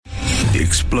The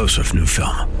explosive new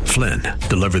film, Flynn,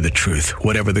 deliver the truth,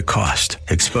 whatever the cost,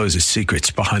 exposes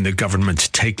secrets behind the government's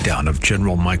takedown of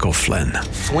General Michael Flynn.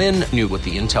 Flynn knew what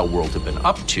the intel world had been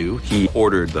up to. He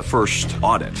ordered the first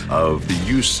audit of the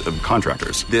use of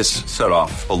contractors. This set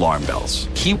off alarm bells.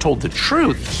 He told the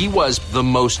truth. He was the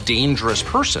most dangerous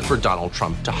person for Donald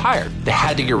Trump to hire. They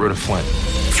had to get rid of Flynn.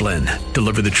 Flynn,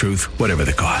 deliver the truth, whatever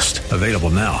the cost. Available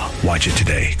now. Watch it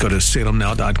today. Go to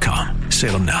salemnow.com.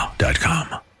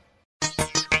 salemnow.com.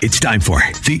 It's time for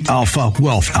the Alpha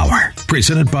Wealth Hour,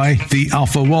 presented by the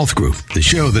Alpha Wealth Group, the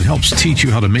show that helps teach you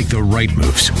how to make the right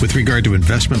moves with regard to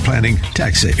investment planning,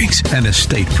 tax savings, and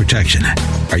estate protection.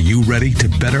 Are you ready to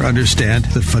better understand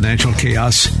the financial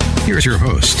chaos? Here's your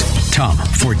host, Tom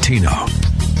Fortino.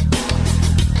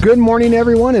 Good morning,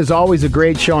 everyone. As always, a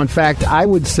great show. In fact, I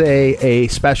would say a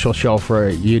special show for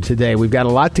you today. We've got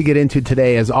a lot to get into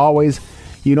today. As always,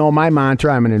 you know my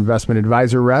mantra. I'm an investment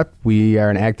advisor rep. We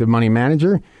are an active money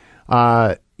manager.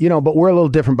 But we're a little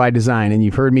different by design. And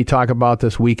you've heard me talk about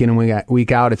this week in and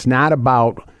week out. It's not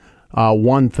about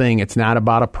one thing. It's not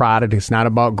about a product. It's not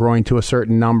about growing to a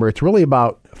certain number. It's really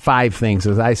about 5 things.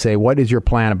 As I say, what is your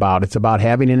plan about? It's about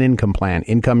having an income plan,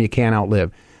 income you can't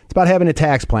outlive. It's about having a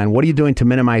tax plan. What are you doing to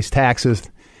minimize taxes?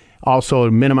 Also,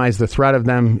 minimize the threat of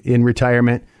them in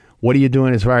retirement. What are you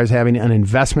doing as far as having an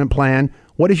investment plan?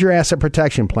 What is your asset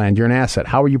protection plan? You're an asset.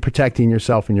 How are you protecting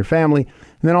yourself and your family?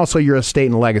 And then also your estate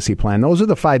and legacy plan. Those are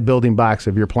the 5 building blocks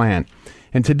of your plan.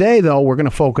 And today, though, we're going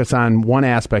to focus on one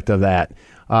aspect of that.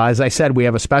 As I said, we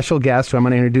have a special guest who I'm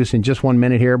going to introduce in just 1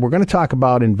 minute here. We're going to talk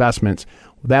about investments,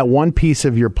 that one piece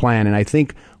of your plan. And I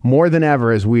think more than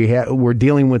ever, as we're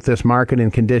dealing with this market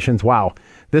and conditions, wow,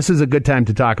 this is a good time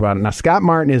to talk about it. Now, Scott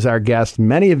Martin is our guest.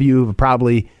 Many of you have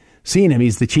probably seen him.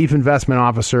 He's the Chief Investment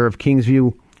Officer of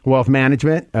Kingsview Wealth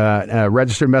Management, a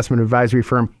registered investment advisory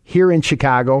firm here in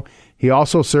Chicago. He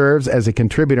also serves as a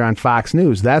contributor on Fox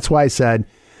News. That's why I said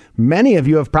many of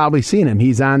you have probably seen him.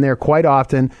 He's on there quite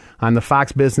often on the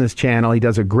Fox Business Channel. He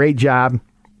does a great job.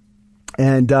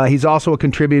 And he's also a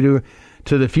contributor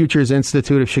to the Futures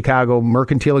Institute of Chicago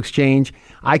Mercantile Exchange.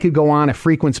 I could go on, a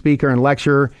frequent speaker and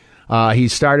lecturer. He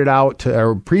started out,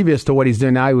 previous to what he's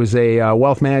doing now, he was a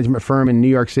wealth management firm in New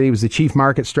York City. He was the chief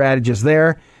market strategist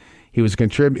there. He was a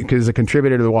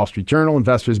contributor to the Wall Street Journal,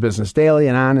 Investors Business Daily,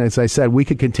 and on. As I said, we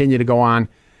could continue to go on.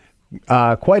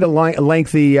 Quite a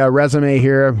lengthy resume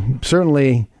here,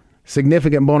 certainly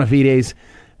significant bona fides.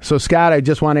 So, Scott, I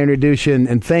just want to introduce you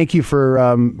and thank you for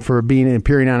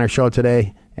appearing on our show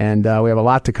today. And we have a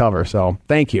lot to cover, so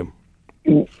thank you.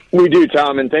 We do,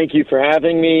 Tom, and thank you for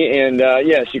having me. And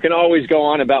yes, you can always go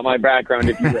on about my background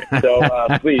if you wish. So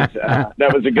please,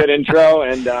 that was a good intro.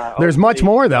 And there's much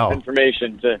more, though.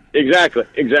 Information exactly,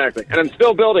 and I'm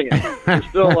still building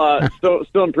it. We're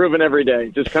still improving every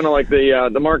day, just kind of like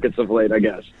the markets of late, I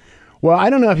guess. Well,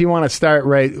 I don't know if you want to start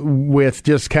right with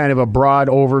just kind of a broad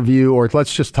overview, or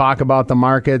let's just talk about the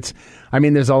markets. I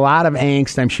mean, there's a lot of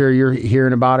angst. I'm sure you're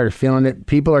hearing about it or feeling it.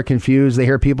 People are confused. They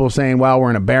hear people saying, well, we're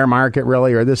in a bear market,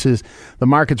 really, or the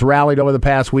market's rallied over the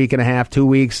past week and a half, 2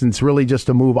 weeks, and it's really just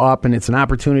a move up, and it's an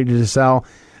opportunity to sell.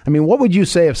 I mean, what would you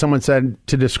say if someone said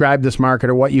to describe this market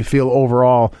or what you feel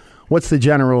overall? What's the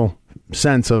general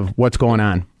sense of what's going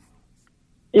on?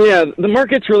 Yeah, the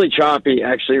market's really choppy,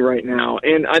 actually, right now.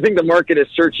 And I think the market is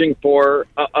searching for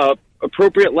a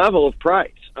appropriate level of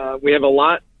price. We have a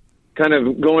lot kind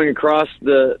of going across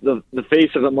the face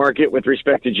of the market with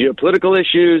respect to geopolitical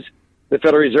issues. The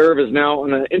Federal Reserve is now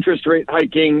on an interest rate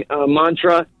hiking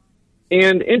mantra.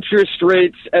 And interest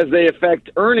rates, as they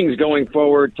affect earnings going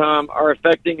forward, Tom, are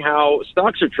affecting how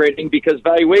stocks are trading because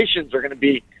valuations are going to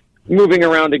be moving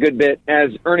around a good bit as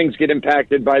earnings get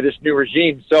impacted by this new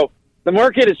regime. So the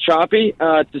market is choppy,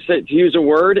 to use a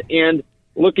word, and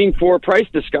looking for price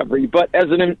discovery. But as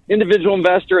an individual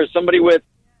investor, as somebody with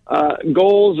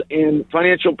goals and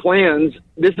financial plans,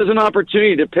 this is an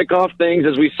opportunity to pick off things,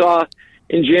 as we saw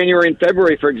in January and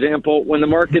February, for example, when the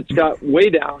markets got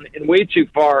way down and way too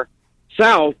far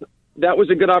south. That was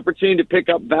a good opportunity to pick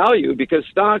up value because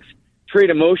stocks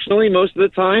trade emotionally most of the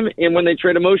time. And when they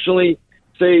trade emotionally,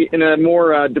 say in a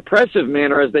more depressive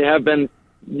manner, as they have been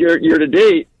year to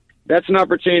date, that's an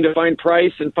opportunity to find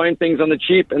price and find things on the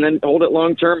cheap and then hold it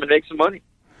long term and make some money.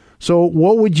 So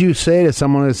what would you say to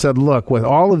someone who said, look, with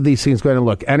all of these things going on,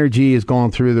 look, energy is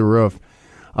going through the roof.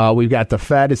 We've got the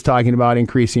Fed is talking about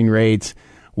increasing rates.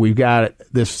 We've got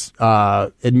this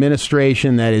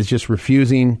administration that is just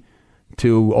refusing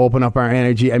to open up our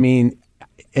energy. I mean,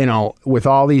 with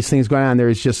all these things going on,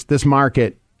 there's just this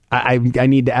market. I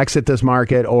need to exit this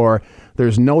market, or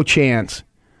there's no chance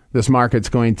this market's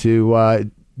going to,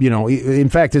 in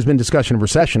fact, there's been discussion of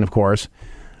recession, of course.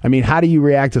 I mean, how do you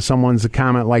react to someone's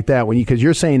comment like that because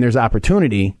you're saying there's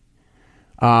opportunity,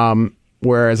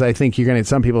 whereas I think you're going to get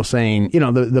some people saying,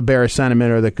 the bearish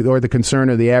sentiment or the concern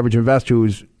of the average investor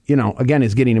who's, again,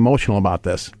 is getting emotional about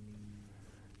this.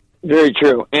 Very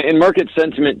true. And market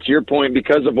sentiment, to your point,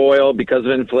 because of oil, because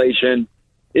of inflation,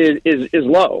 is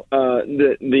low.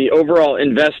 The overall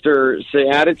investor, say,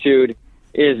 attitude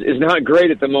is not great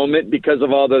at the moment because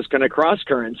of all those kind of cross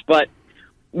currents. But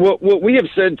what we have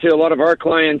said to a lot of our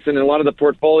clients and a lot of the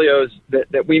portfolios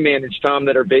that we manage, Tom,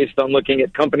 that are based on looking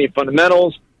at company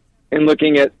fundamentals and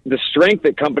looking at the strength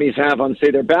that companies have on,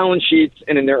 say, their balance sheets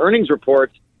and in their earnings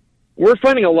reports, we're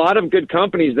finding a lot of good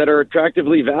companies that are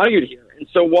attractively valued here. And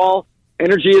so while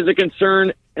energy is a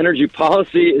concern, energy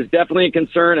policy is definitely a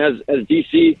concern as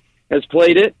DC has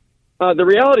played it. The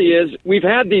reality is we've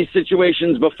had these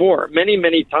situations before, many,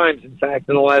 many times, in fact,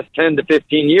 in the last 10 to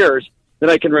 15 years that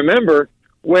I can remember,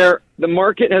 where the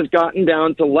market has gotten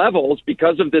down to levels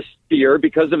because of this fear,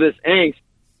 because of this angst,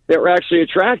 that were actually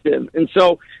attractive. And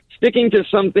so sticking to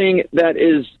something that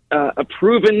is a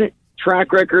proven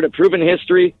track record, a proven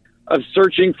history of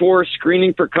searching for,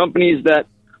 screening for companies that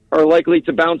are likely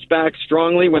to bounce back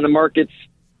strongly when the markets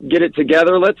get it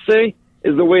together, let's say,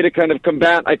 is the way to kind of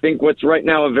combat, I think, what's right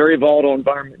now a very volatile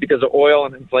environment because of oil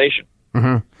and inflation.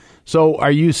 Mm-hmm. So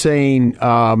are you saying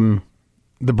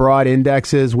the broad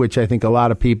indexes, which I think a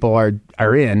lot of people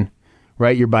are in,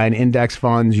 right? You're buying index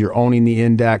funds, you're owning the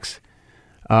index.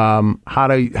 How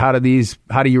do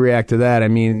you react to that? I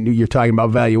mean, you're talking about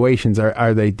valuations.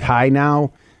 Are they high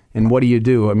now? And what do you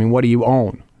do? I mean, what do you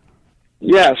own?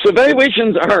 Yeah, so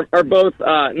valuations are both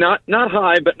not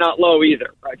high, but not low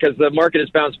either, right? Because the market has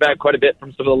bounced back quite a bit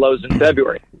from some of the lows in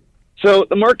February. So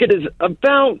the market is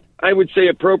about, I would say,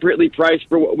 appropriately priced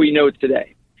for what we know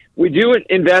today. We do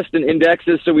invest in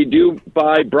indexes, so we do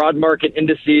buy broad market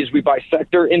indices. We buy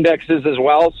sector indexes as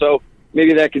well. So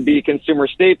maybe that could be consumer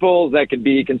staples, that could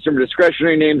be consumer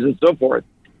discretionary names, and so forth.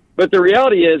 But the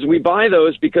reality is we buy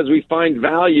those because we find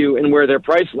value in where their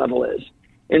price level is.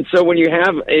 And so when you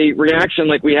have a reaction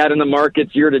like we had in the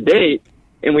markets year to date,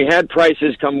 and we had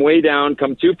prices come way down,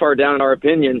 come too far down in our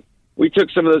opinion, we took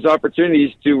some of those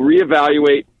opportunities to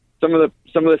reevaluate some of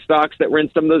the stocks that were in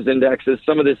some of those indexes,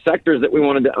 some of the sectors that we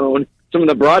wanted to own, some of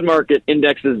the broad market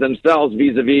indexes themselves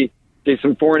vis-a-vis, say,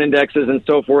 some foreign indexes and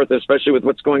so forth, especially with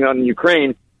what's going on in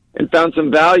Ukraine, and found some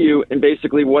value in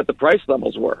basically what the price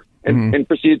levels were and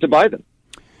proceeded to buy them.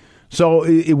 So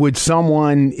if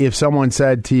someone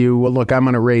said to you, well, look, I'm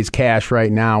going to raise cash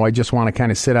right now, I just want to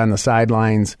kind of sit on the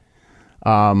sidelines,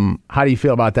 how do you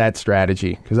feel about that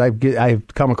strategy? Because I've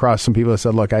come across some people that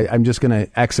said, look, I'm just going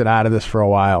to exit out of this for a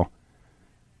while.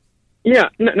 Yeah,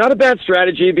 not a bad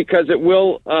strategy because it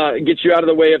will get you out of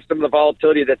the way of some of the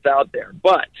volatility that's out there.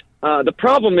 But the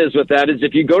problem is with that is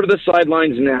if you go to the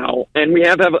sidelines now, and we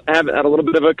have had a little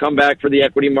bit of a comeback for the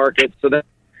equity market, so that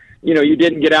you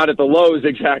didn't get out at the lows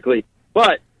exactly.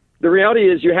 But the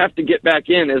reality is you have to get back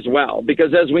in as well,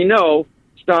 because as we know,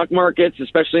 stock markets,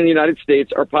 especially in the United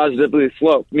States, are positively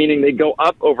sloped, meaning they go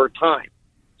up over time.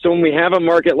 So when we have a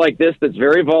market like this that's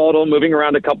very volatile, moving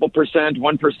around a couple percent,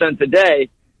 1% a day,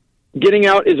 getting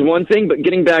out is one thing, but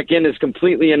getting back in is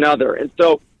completely another. And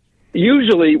so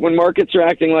usually when markets are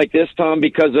acting like this, Tom,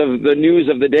 because of the news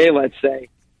of the day, let's say,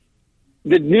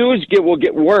 the news will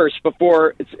get worse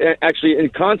before it's actually in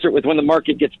concert with when the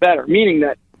market gets better, meaning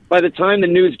that by the time the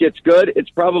news gets good,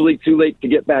 it's probably too late to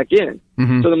get back in.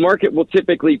 Mm-hmm. So the market will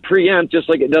typically preempt, just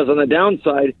like it does on the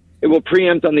downside, it will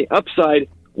preempt on the upside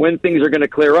when things are going to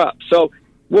clear up. So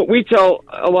what we tell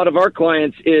a lot of our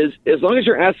clients is as long as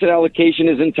your asset allocation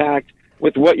is intact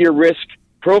with what your risk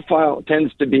profile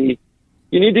tends to be,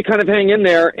 you need to kind of hang in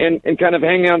there and kind of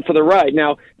hang on for the ride.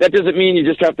 Now, that doesn't mean you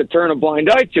just have to turn a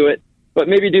blind eye to it, but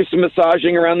maybe do some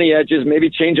massaging around the edges, maybe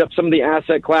change up some of the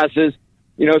asset classes,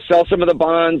 sell some of the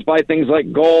bonds, buy things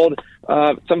like gold.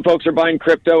 Some folks are buying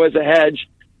crypto as a hedge.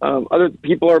 Other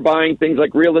people are buying things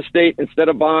like real estate instead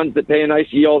of bonds that pay a nice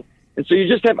yield. And so you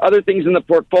just have other things in the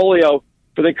portfolio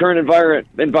for the current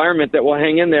environment that will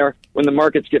hang in there when the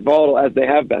markets get volatile as they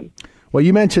have been. Well,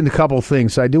 you mentioned a couple of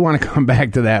things, so I do want to come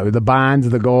back to that, with the bonds,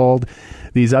 the gold,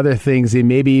 these other things, and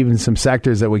maybe even some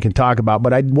sectors that we can talk about.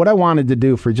 But what I wanted to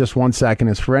do for just 1 second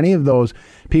is for any of those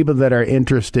people that are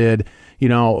interested,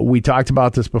 we talked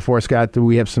about this before, Scott, that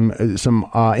we have some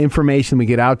information we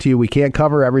get out to you. We can't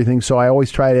cover everything, so I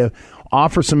always try to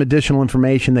offer some additional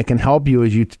information that can help you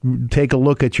as you take a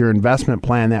look at your investment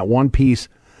plan, that one piece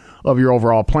of your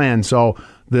overall plan. So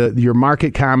your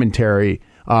market commentary,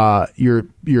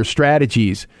 your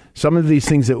strategies, some of these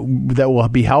things that will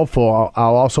be helpful.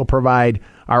 I'll also provide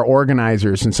our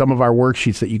organizers and some of our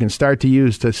worksheets that you can start to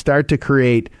use to start to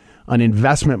create an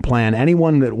investment plan.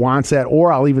 Anyone that wants that,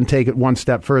 or I'll even take it one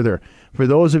step further. For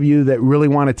those of you that really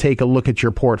want to take a look at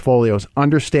your portfolios,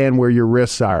 understand where your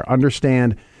risks are,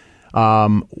 understand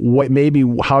what maybe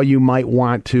how you might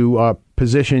want to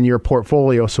position your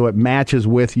portfolio so it matches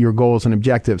with your goals and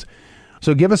objectives.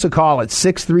 So give us a call at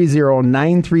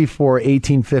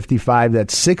 630-934-1855.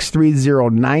 That's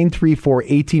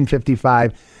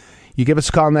 630-934-1855. You give us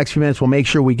a call in the next few minutes. We'll make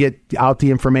sure we get out the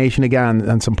information again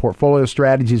on some portfolio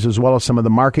strategies, as well as some of the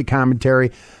market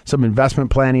commentary, some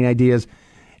investment planning ideas,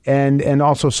 and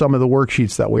also some of the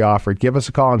worksheets that we offered. Give us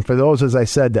a call. And for those, as I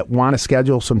said, that want to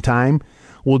schedule some time,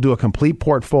 we'll do a complete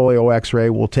portfolio x-ray.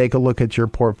 We'll take a look at your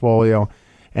portfolio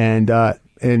and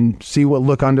see what,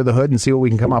 look under the hood and see what we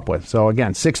can come up with. So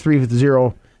again,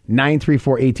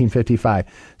 630-934-1855.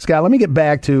 Scott, let me get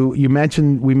back to, you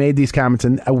mentioned we made these comments,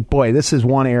 and boy, this is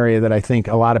one area that I think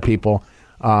a lot of people,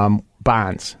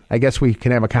 bonds. I guess we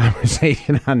can have a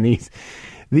conversation on these.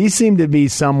 These seem to be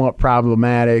somewhat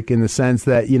problematic in the sense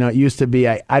that, it used to be,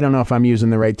 I don't know if I'm using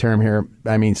the right term here.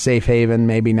 I mean, safe haven,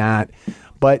 maybe not.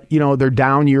 But, they're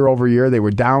down year over year. They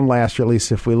were down last year, at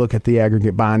least if we look at the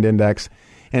aggregate bond index.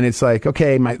 And it's like,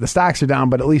 okay, the stocks are down,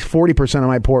 but at least 40% of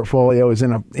my portfolio is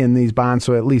in these bonds,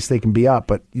 so at least they can be up.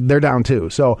 But they're down too.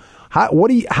 So how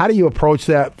do you approach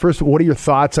that? First, what are your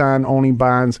thoughts on owning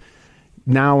bonds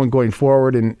now and going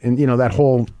forward, and that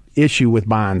whole issue with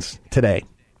bonds today?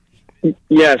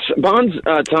 Yes, bonds,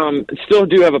 Tom, still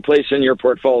do have a place in your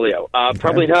portfolio.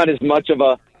 Probably not as much of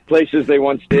a place as they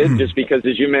once did, just because,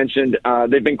 as you mentioned,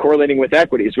 they've been correlating with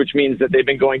equities, which means that they've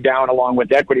been going down along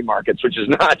with equity markets, which is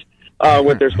not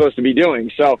what they're supposed to be doing.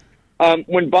 So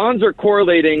when bonds are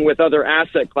correlating with other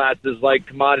asset classes like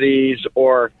commodities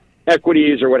or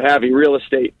equities or what have you, real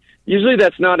estate, usually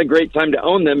that's not a great time to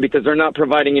own them because they're not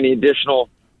providing any additional,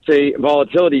 say,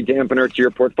 volatility dampener to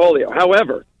your portfolio.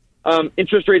 However,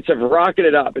 interest rates have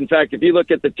rocketed up. In fact, if you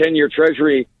look at the 10-year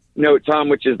Treasury note, Tom,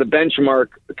 which is the benchmark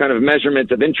kind of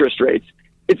measurement of interest rates,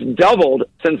 it's doubled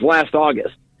since last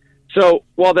August. So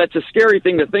while that's a scary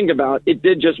thing to think about, it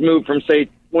did just move from, say,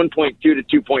 1.2 to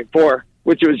 2.4,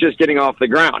 which it was just getting off the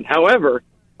ground. However,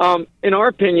 in our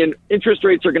opinion, interest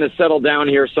rates are going to settle down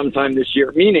here sometime this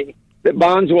year, meaning that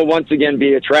bonds will once again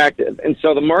be attractive. And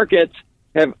so the markets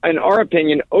have, in our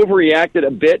opinion, overreacted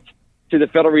a bit to the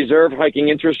Federal Reserve hiking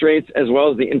interest rates as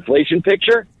well as the inflation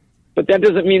picture. But that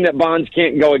doesn't mean that bonds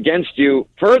can't go against you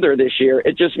further this year.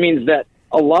 It just means that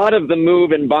a lot of the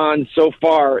move in bonds so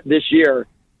far this year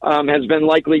has been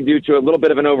likely due to a little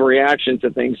bit of an overreaction to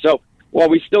things. So while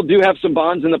we still do have some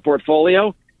bonds in the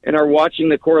portfolio and are watching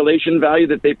the correlation value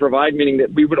that they provide, meaning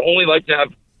that we would only like to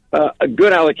have a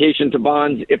good allocation to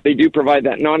bonds if they do provide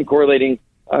that non-correlating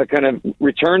kind of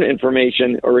return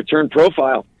information or return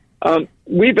profile.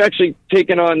 We've actually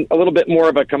taken on a little bit more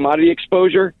of a commodity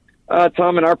exposure,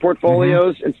 Tom, in our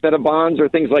portfolios instead of bonds or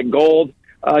things like gold,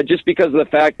 just because of the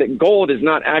fact that gold is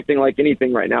not acting like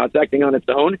anything right now. It's acting on its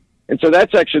own. And so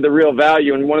that's actually the real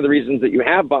value. And one of the reasons that you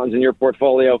have bonds in your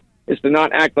portfolio is to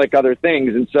not act like other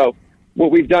things. And so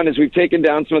what we've done is we've taken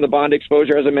down some of the bond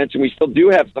exposure. As I mentioned, we still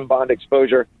do have some bond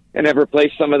exposure and have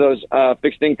replaced some of those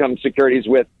fixed income securities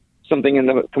with something in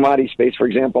the commodity space, for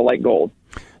example, like gold.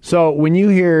 So when you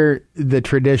hear the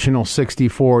traditional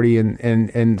 60-40,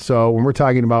 and so when we're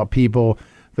talking about people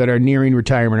that are nearing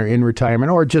retirement or in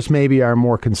retirement or just maybe are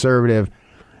more conservative,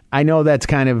 I know that's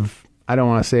kind of, I don't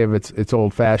want to say if it's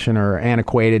old-fashioned or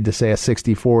antiquated to say a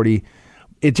 60-40.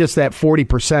 It's just that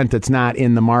 40% that's not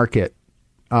in the market.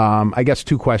 I guess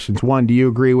two questions. One, do you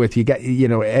agree with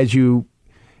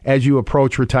as you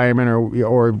approach retirement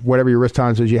or whatever your risk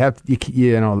tolerance is, being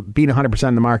 100%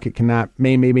 in the market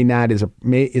maybe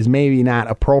not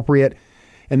appropriate.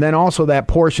 And then also that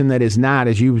portion that is not,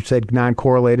 as you said,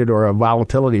 non-correlated or a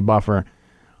volatility buffer,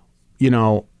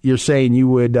 you're saying you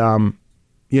would,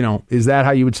 is that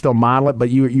how you would still model it?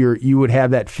 But you would have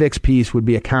that fixed piece would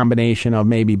be a combination of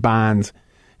maybe bonds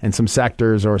and some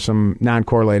sectors or some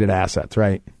non-correlated assets,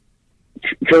 right?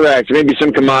 Correct. Maybe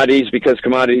some commodities, because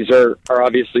commodities are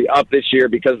obviously up this year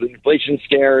because of the inflation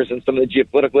scares and some of the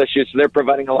geopolitical issues. So they're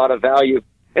providing a lot of value.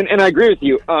 And I agree with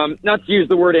you. Not to use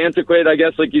the word antiquated, I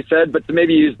guess, like you said, but to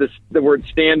maybe use the word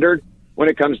standard when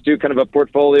it comes to kind of a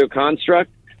portfolio construct.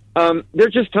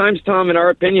 There's just times, Tom, in our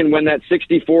opinion, when that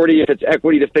 60-40, if it's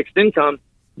equity to fixed income,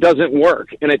 doesn't work.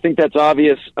 And I think that's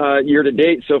obvious year to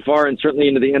date so far and certainly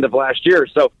into the end of last year.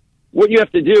 So what you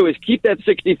have to do is keep that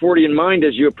 60-40 in mind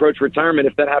as you approach retirement,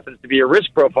 if that happens to be a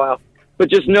risk profile. But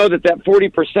just know that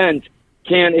 40%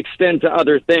 can extend to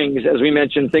other things, as we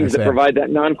mentioned, things that provide that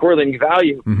non-correlating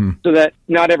value, so that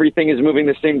not everything is moving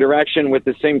the same direction with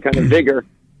the same kind of vigor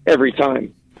every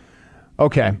time.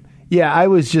 Okay. Yeah, I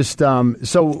was just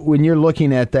so when you're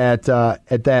looking at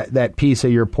that piece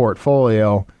of your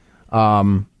portfolio,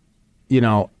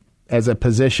 as a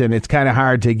position, it's kind of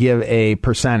hard to give a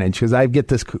percentage because I get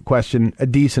this question a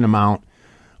decent amount,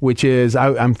 which is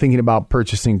I'm thinking about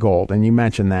purchasing gold, and you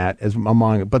mentioned that as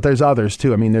among, but there's others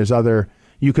too. I mean,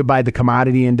 you could buy the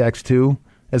commodity index too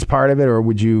as part of it, or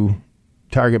would you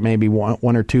target maybe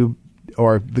one or two,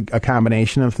 or a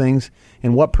combination of things?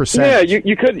 And what percent? Yeah,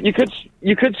 you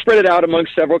could spread it out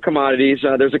amongst several commodities.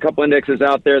 There's a couple indexes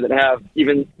out there that have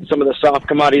even some of the soft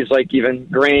commodities, like even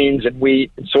grains and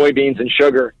wheat and soybeans and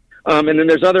sugar. And then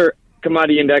there's other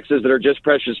commodity indexes that are just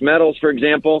precious metals, for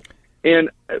example. And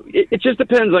it just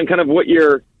depends on kind of what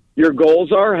your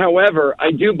goals are. However,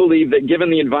 I do believe that given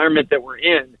the environment that we're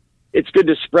in, it's good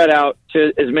to spread out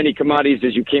to as many commodities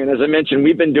as you can. As I mentioned,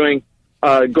 we've been doing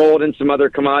gold and some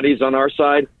other commodities on our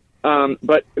side.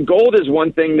 But gold is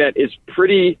one thing that is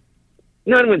pretty,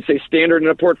 I wouldn't say standard in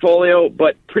a portfolio,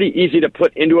 but pretty easy to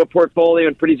put into a portfolio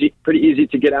and pretty easy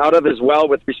to get out of as well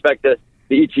with respect to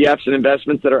the ETFs and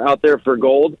investments that are out there for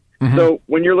gold. Mm-hmm. So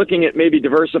when you're looking at maybe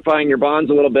diversifying your bonds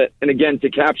a little bit, and again, to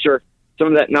capture some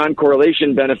of that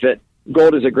non-correlation benefit,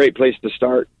 gold is a great place to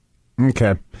start.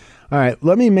 Okay. All right.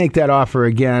 Let me make that offer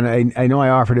again. I know I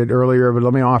offered it earlier, but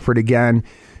let me offer it again.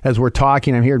 As we're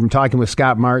talking, I'm talking with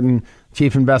Scott Martin,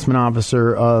 Chief Investment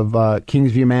Officer of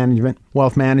Kingsview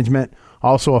Wealth Management,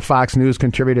 also a Fox News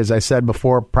contributor, as I said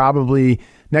before. Probably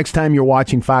next time you're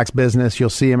watching Fox Business, you'll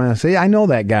see him and say, I know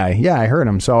that guy. Yeah, I heard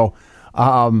him. So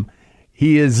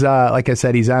he is, like I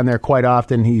said, he's on there quite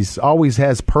often. He's always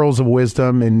has pearls of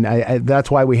wisdom, and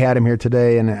that's why we had him here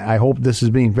today. And I hope this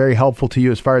is being very helpful to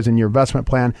you as far as in your investment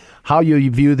plan, how you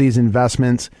view these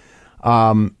investments.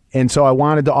 And so I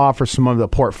wanted to offer some of the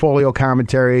portfolio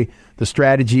commentary, the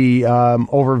strategy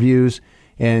overviews,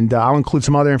 and I'll include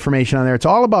some other information on there. It's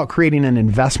all about creating an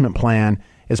investment plan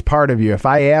as part of you. If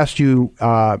I asked you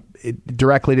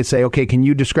directly to say, okay, can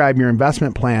you describe your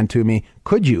investment plan to me?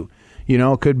 Could you?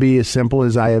 It could be as simple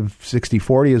as I have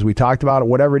 60-40, as we talked about, or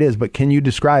whatever it is, but can you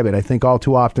describe it? I think all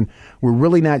too often we're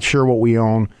really not sure what we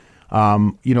own.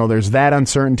 There's that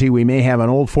uncertainty. We may have an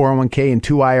old 401k and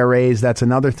 2 IRAs. That's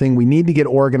another thing. We need to get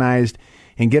organized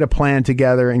and get a plan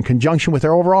together in conjunction with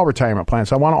our overall retirement plan.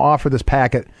 So I want to offer this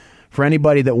packet for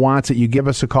anybody that wants it. You give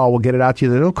us a call. We'll get it out to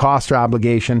you. There's no cost or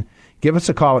obligation. Give us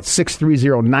a call at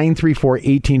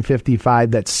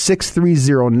 630-934-1855. That's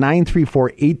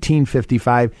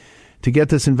 630-934-1855 to get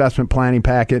this investment planning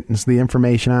packet. It's the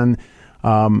information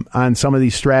on some of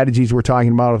these strategies we're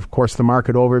talking about. Of course, the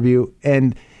market overview.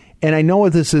 And I know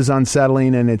this is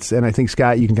unsettling, and I think,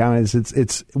 Scott, you can comment.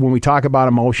 It's when we talk about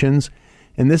emotions,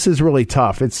 and this is really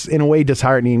tough. It's in a way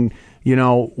disheartening. We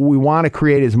want to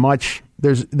create as much.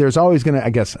 There's always going to, I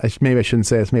guess, maybe I shouldn't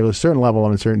say this. Maybe a certain level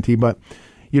of uncertainty, but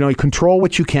control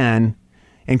what you can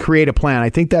and create a plan. I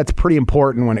think that's pretty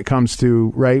important when it comes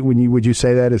to, right? Would you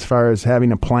say that as far as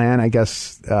having a plan? I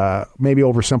guess maybe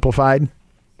oversimplified.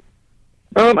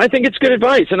 I think it's good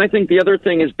advice, and I think the other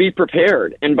thing is be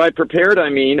prepared. And by prepared, I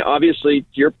mean, obviously, to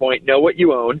your point, know what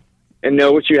you own and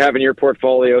know what you have in your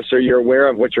portfolio so you're aware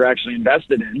of what you're actually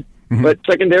invested in. Mm-hmm. But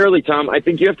secondarily, Tom, I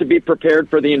think you have to be prepared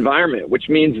for the environment, which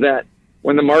means that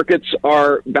when the markets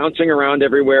are bouncing around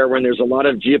everywhere, when there's a lot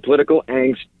of geopolitical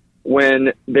angst,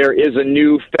 when there is a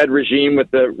new Fed regime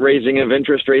with the raising of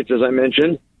interest rates, as I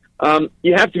mentioned,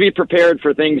 you have to be prepared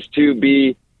for things to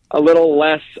be a little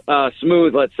less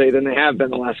smooth, let's say, than they have been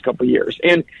the last couple of years.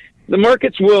 And the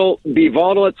markets will be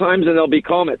volatile at times and they'll be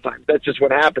calm at times. That's just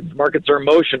what happens. Markets are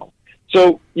emotional.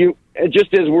 So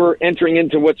just as we're entering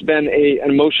into what's been an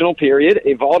emotional period,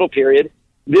 a volatile period,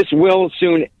 this will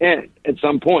soon end at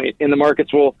some point, and the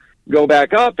markets will go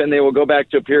back up and they will go back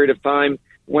to a period of time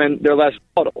when they're less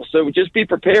volatile. So just be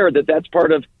prepared that that's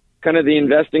part of kind of the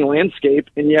investing landscape,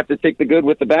 and you have to take the good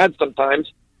with the bad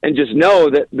sometimes. And just know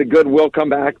that the good will come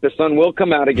back. The sun will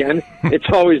come out again. It's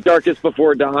always darkest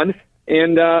before dawn.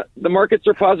 And the markets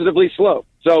are positively slow.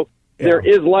 So there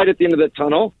is light at the end of the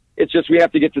tunnel. It's just we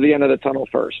have to get to the end of the tunnel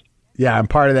first. Yeah, and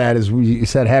part of that is, you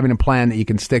said, having a plan that you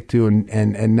can stick to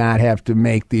and not have to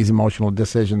make these emotional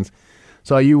decisions.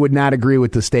 So you would not agree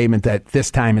with the statement that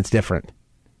this time it's different?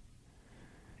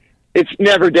 It's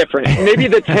never different. Maybe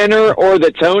the tenor or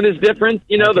the tone is different.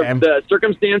 Okay. The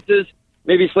circumstances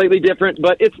maybe slightly different,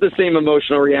 but it's the same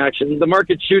emotional reaction. The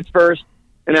market shoots first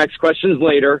and asks questions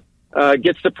later,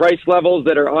 gets to price levels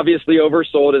that are obviously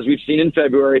oversold, as we've seen in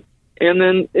February, and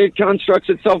then it constructs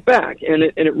itself back, and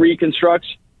it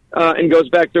reconstructs and goes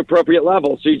back to appropriate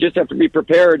levels. So you just have to be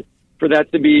prepared for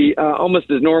that to be almost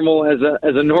as normal as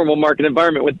a normal market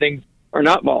environment when things are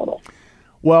not volatile.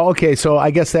 Well, okay, so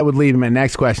I guess that would lead to my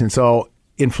next question. So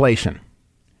inflation.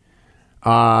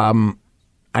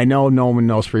 I know no one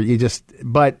knows for you,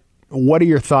 but what are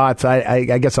your thoughts? I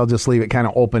guess I'll just leave it kind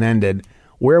of open-ended.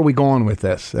 Where are we going with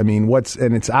this? I mean,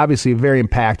 and it's obviously very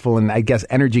impactful, and I guess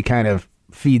energy kind of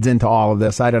feeds into all of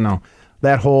this. I don't know.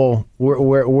 That whole,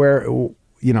 where do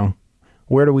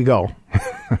we go?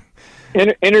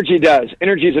 Energy does.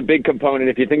 Energy is a big component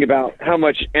if you think about how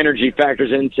much energy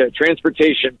factors into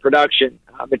transportation, production,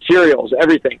 materials,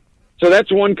 everything. So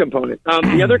that's one component.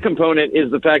 The other component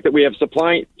is the fact that we have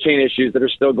supply chain issues that are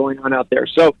still going on out there.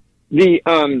 So the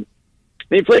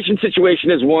inflation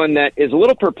situation is one that is a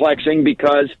little perplexing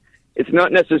because it's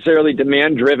not necessarily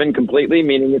demand driven completely,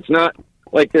 meaning it's not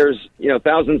like there's,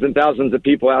 thousands and thousands of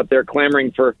people out there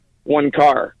clamoring for one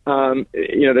car,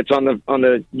 that's on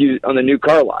the new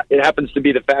car lot. It happens to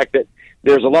be the fact that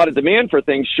there's a lot of demand for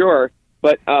things, sure,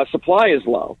 but supply is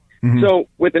low. Mm-hmm. So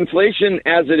with inflation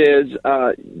as it is,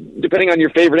 depending on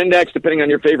your favorite index, depending on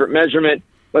your favorite measurement,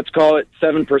 let's call it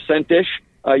 7%-ish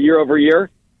year over year,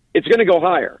 it's going to go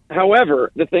higher.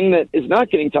 However, the thing that is not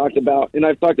getting talked about, and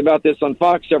I've talked about this on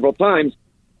Fox several times,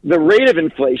 the rate of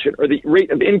inflation or the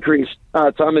rate of increase,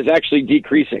 Tom, is actually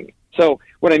decreasing. So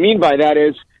what I mean by that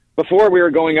is before we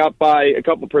were going up by a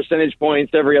couple percentage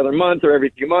points every other month or every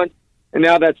few months, and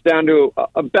now that's down to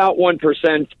about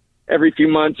 1% every few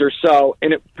months or so,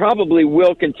 and it probably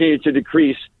will continue to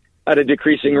decrease at a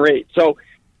decreasing rate. So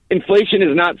inflation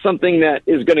is not something that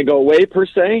is going to go away per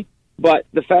se, but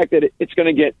the fact that it's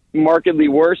going to get markedly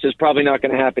worse is probably not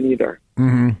going to happen either.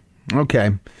 Mm-hmm.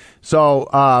 Okay.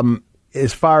 So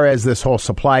as far as this whole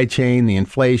supply chain, the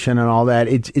inflation and all that,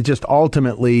 it just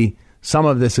ultimately, some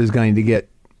of this is going to get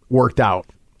worked out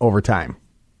over time,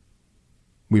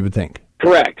 we would think.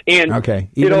 Correct. And okay,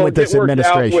 even with this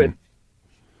administration.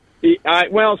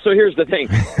 So here's the thing.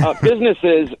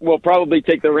 Businesses will probably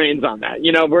take the reins on that.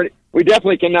 We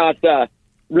definitely cannot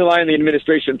rely on the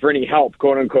administration for any help,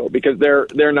 quote unquote, because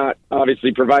they're not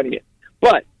obviously providing it.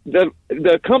 But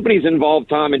the companies involved,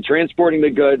 Tom, in transporting the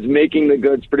goods, making the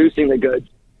goods, producing the goods,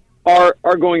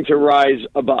 are going to rise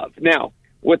above. Now,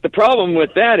 what the problem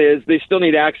with that is they still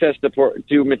need access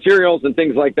to materials and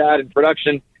things like that, and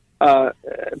production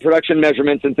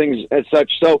measurements and things as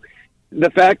such. So the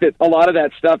fact that a lot of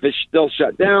that stuff is still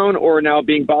shut down or now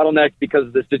being bottlenecked because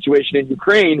of the situation in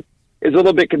Ukraine is a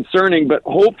little bit concerning, but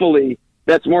hopefully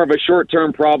that's more of a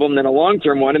short-term problem than a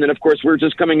long-term one. And then, of course, we're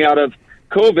just coming out of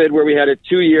COVID where we had a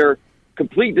 2-year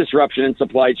complete disruption in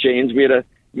supply chains. We had a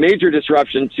major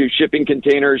disruption to shipping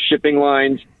containers, shipping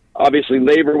lines. Obviously,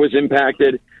 labor was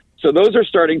impacted. So those are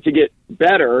starting to get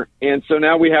better. And so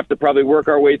now we have to probably work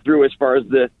our way through as far as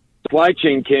the supply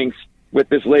chain kinks with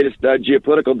this latest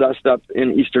geopolitical dust-up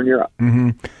in Eastern Europe. Mm-hmm.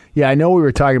 Yeah, I know we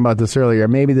were talking about this earlier.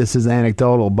 Maybe this is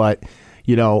anecdotal, but,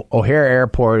 O'Hare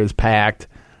Airport is packed.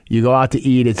 You go out to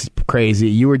eat, it's crazy.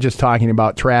 You were just talking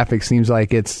about traffic. Seems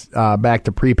like it's back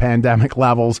to pre-pandemic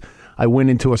levels. I went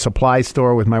into a supply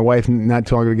store with my wife not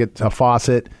too long ago to get a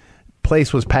faucet.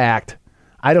 Place was packed.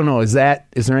 I don't know. Is there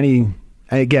any,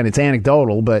 again, it's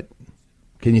anecdotal, but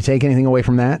can you take anything away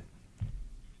from that?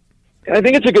 I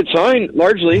think it's a good sign,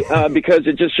 largely, because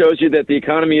it just shows you that the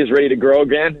economy is ready to grow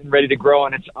again and ready to grow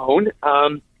on its own.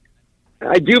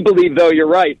 I do believe, though, you're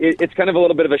right. It's kind of a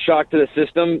little bit of a shock to the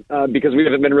system because we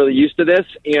haven't been really used to this,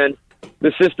 and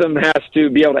the system has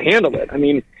to be able to handle it. I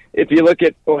mean, if you look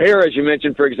at O'Hare, as you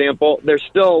mentioned, for example, there's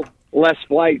still less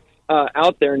flights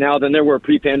out there now than there were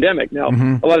pre-pandemic. Now,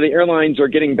 a lot of the airlines are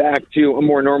getting back to a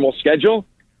more normal schedule,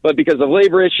 but because of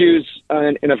labor issues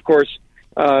and of course,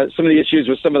 some of the issues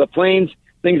with some of the planes,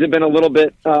 things have been a little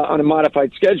bit on a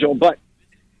modified schedule. But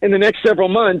in the next several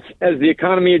months, as the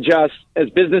economy adjusts, as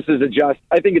businesses adjust,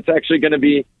 I think it's actually going to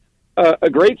be a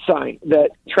great sign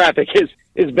that traffic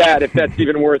is bad, if that's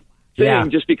even worth saying,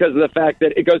 just because of the fact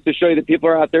that it goes to show you that people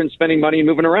are out there and spending money and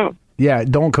moving around. Yeah,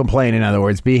 don't complain, in other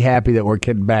words. Be happy that we're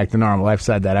getting back to normal. I've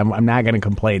said that. I'm not going to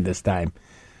complain this time.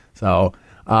 So,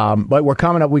 but we're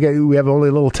coming up. We have only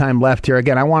a little time left here.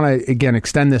 Again, I want to,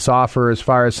 extend this offer as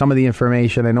far as some of the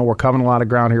information. I know we're covering a lot of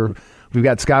ground here. We've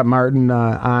got Scott Martin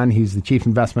on. He's the Chief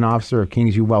Investment Officer of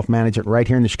Kingsview Wealth Management right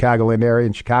here in the Chicagoland area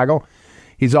in Chicago.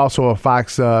 He's also a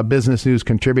Fox Business News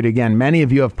contributor. Again, many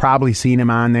of you have probably seen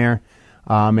him on there,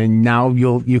 and now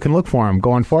you can look for him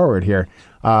going forward here.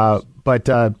 But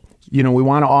we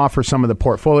want to offer some of the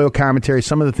portfolio commentary,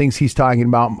 some of the things he's talking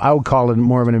about. I would call it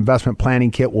more of an investment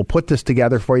planning kit. We'll put this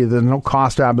together for you. There's no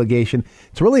cost or obligation.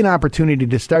 It's really an opportunity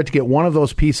to start to get one of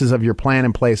those pieces of your plan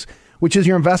in place, which is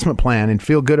your investment plan, and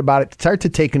feel good about it. Start to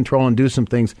take control and do some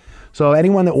things. So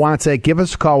anyone that wants it, give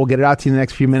us a call. We'll get it out to you in the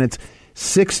next few minutes.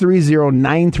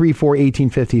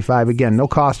 630-934-1855. Again, no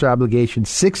cost or obligation.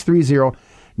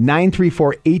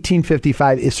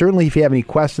 630-934-1855. Certainly, if you have any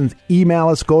questions, email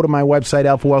us. Go to my website,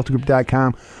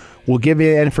 alphawealthgroup.com. We'll give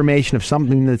you information of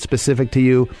something that's specific to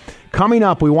you. Coming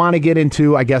up, we want to get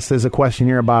into, I guess there's a question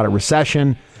here about a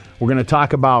recession. We're going to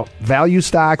talk about value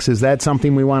stocks. Is that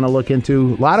something we want to look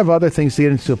into? A lot of other things to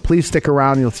get into. Please stick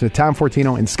around. You'll listen to Tom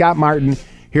Fortino and Scott Martin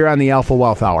here on the Alpha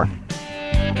Wealth Hour.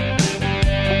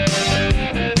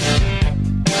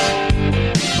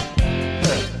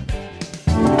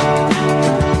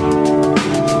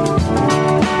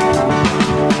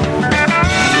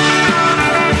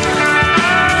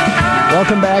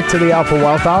 Welcome back to the Alpha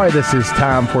Wealth Hour. This is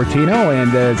Tom Fortino,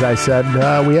 and as I said,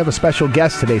 we have a special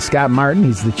guest today, Scott Martin.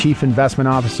 He's the Chief Investment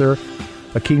Officer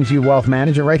of Kingsview Wealth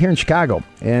Management right here in Chicago.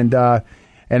 And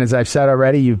as I've said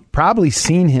already, you've probably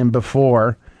seen him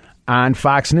before on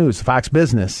Fox News, Fox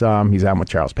Business. He's on with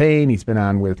Charles Payne. He's been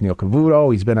on with Neil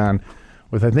Cavuto. He's been on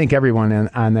with, I think, everyone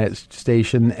on that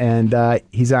station, and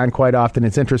he's on quite often.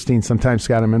 It's interesting. Sometimes,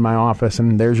 Scott, I'm in my office,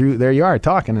 and there you are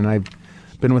talking, and I've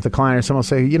been with a client, or someone will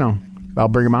say, I'll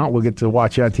bring them out. We'll get to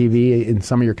watch you on TV in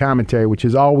some of your commentary, which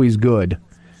is always good.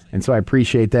 And so I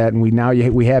appreciate that. And we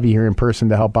have you here in person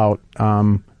to help out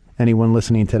anyone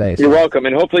listening today. So. You're welcome.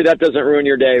 And hopefully that doesn't ruin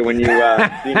your day when you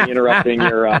see me interrupting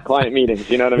your client meetings.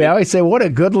 You know what I mean? I always say, what a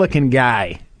good-looking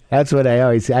guy. That's what I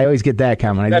always get that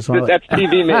comment. That's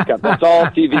TV makeup. That's all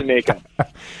TV makeup.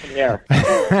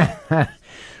 Yeah.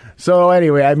 So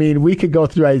anyway, I mean, we could go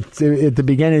through, at the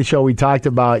beginning of the show, we talked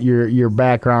about your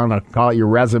background. I'll call it your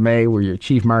resume, where you're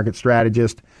chief market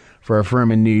strategist for a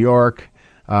firm in New York.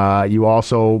 You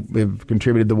also have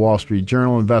contributed to the Wall Street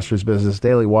Journal, Investors Business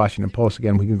Daily, Washington Post.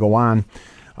 Again, we can go on.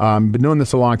 Been doing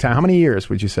this a long time. How many years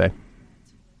would you say?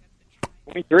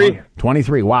 23.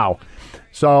 23, wow.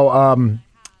 So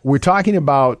we're talking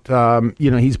about,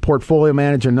 he's portfolio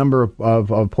manager, a number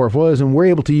of portfolios, and we're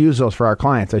able to use those for our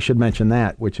clients. I should mention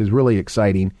that, which is really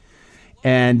exciting.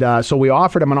 And so I'm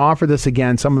going to offer this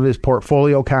again, some of his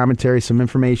portfolio commentary, some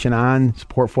information on his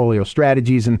portfolio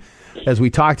strategies. And as we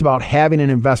talked about having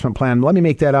an investment plan, let me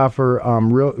make that offer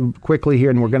real quickly here,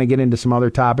 and we're going to get into some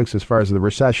other topics as far as the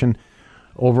recession,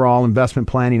 overall investment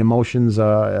planning, emotions,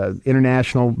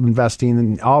 international investing,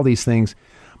 and all these things.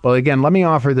 But again, let me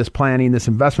offer this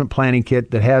investment planning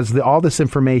kit that has all this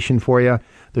information for you.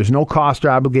 There's no cost or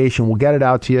obligation. We'll get it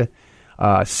out to you.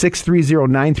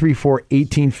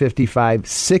 630-934-1855.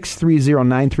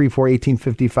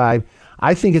 630-934-1855.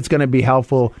 I think it's going to be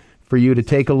helpful for you to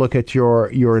take a look at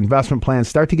your investment plan,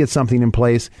 start to get something in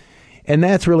place. And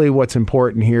that's really what's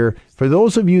important here. For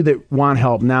those of you that want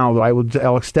help now,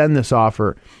 I'll extend this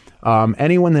offer.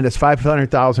 Anyone that has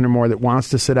 $500,000 or more that wants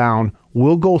to sit down,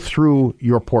 we'll go through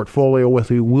your portfolio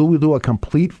with you. We'll do a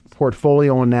complete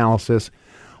portfolio analysis.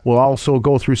 We'll also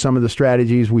go through some of the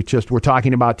strategies we're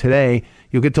talking about today.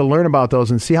 You'll get to learn about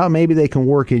those and see how maybe they can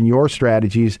work in your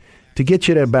strategies to get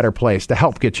you to a better place, to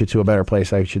help get you to a better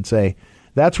place, I should say.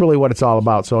 That's really what it's all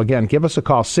about. So again, give us a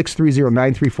call,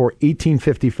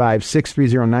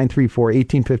 630-934-1855,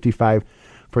 630-934-1855.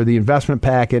 for the investment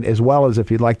packet, as well as if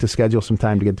you'd like to schedule some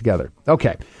time to get together.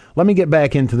 Okay, let me get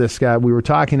back into this, Scott. We were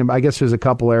talking about, I guess there's a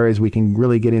couple areas we can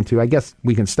really get into. I guess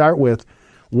we can start with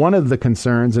one of the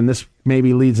concerns, and this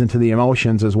maybe leads into the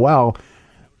emotions as well.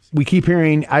 We keep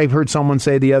hearing, I've heard someone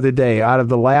say the other day, out of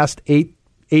the last eight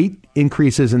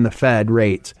increases in the Fed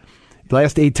rates, the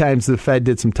last 8 times the Fed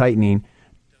did some tightening,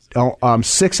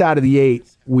 6 out of the 8,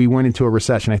 we went into a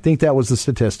recession. I think that was the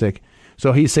statistic.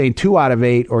 So he's saying 2 out of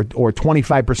 8 or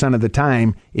 25% of the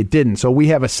time it didn't. So we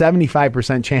have a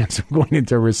 75% chance of going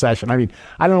into a recession. I mean,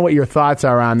 I don't know what your thoughts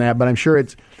are on that, but I'm sure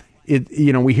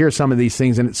we hear some of these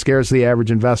things and it scares the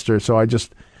average investor. So I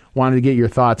just wanted to get your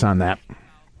thoughts on that.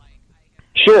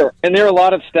 Sure. And there are a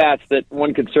lot of stats that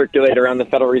one could circulate around the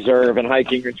Federal Reserve and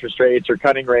hiking interest rates or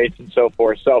cutting rates and so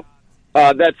forth. So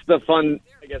that's the fun,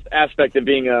 I guess, aspect of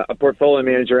being a portfolio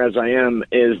manager, as I am,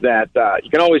 is that you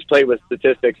can always play with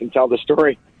statistics and tell the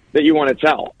story that you want to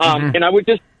tell. And I would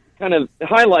just kind of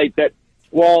highlight that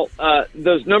while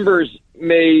those numbers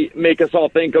may make us all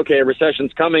think, okay, a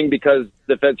recession's coming because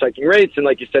the Fed's hiking rates, and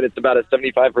like you said, it's about a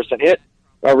 75% hit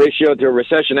ratio to a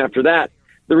recession after that.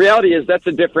 The reality is that's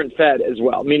a different Fed as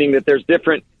well, meaning that there's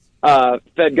different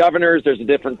Fed governors, there's a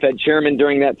different Fed chairman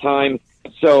during that time,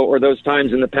 or those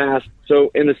times in the past.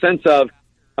 So in the sense of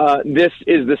this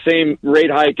is the same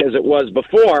rate hike as it was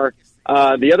before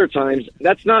the other times.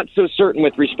 That's not so certain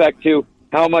with respect to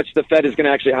how much the Fed is going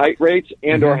to actually hike rates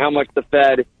and or how much the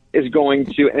Fed is going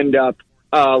to end up,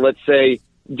 let's say,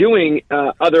 doing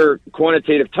other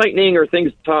quantitative tightening or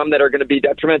things, Tom, that are going to be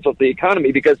detrimental to the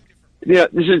economy. Because this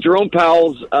is Jerome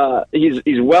Powell's.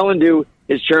 He's well into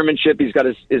his chairmanship. He's got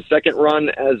his second run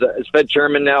as Fed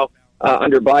chairman now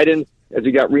under Biden, as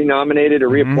he got renominated or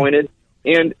reappointed.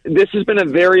 And this has been a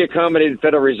very accommodated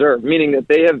Federal Reserve, meaning that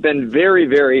they have been very,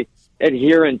 very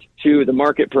adherent to the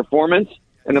market performance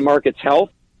and the market's health.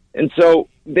 And so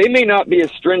they may not be as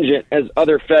stringent as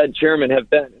other Fed chairmen have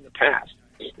been in the past.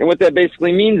 And what that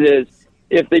basically means is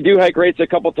if they do hike rates a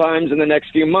couple times in the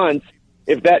next few months,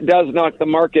 if that does knock the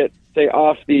market, say,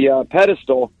 off the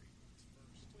pedestal,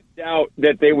 I doubt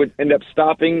that they would end up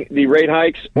stopping the rate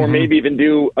hikes or maybe even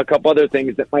do a couple other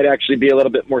things that might actually be a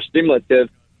little bit more stimulative,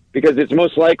 because it's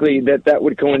most likely that that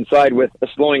would coincide with a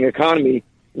slowing economy,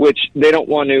 which they don't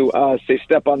want to, say,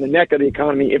 step on the neck of the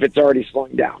economy if it's already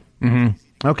slowing down.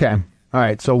 Okay. All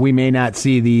right. So we may not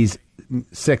see these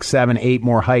 6, 7, 8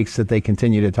 more hikes that they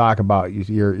continue to talk about.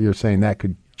 You're saying that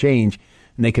could change,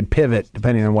 and they could pivot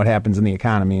depending on what happens in the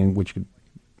economy, and which could,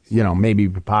 maybe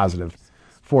be positive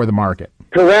for the market.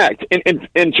 Correct.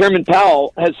 And Chairman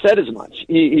Powell has said as much.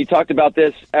 He talked about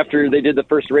this after they did the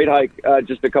first rate hike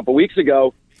just a couple weeks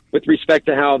ago with respect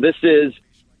to how this is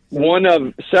one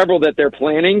of several that they're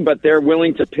planning, but they're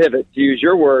willing to pivot, to use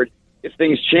your word, if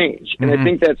things change. And I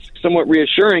think that's somewhat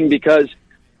reassuring, because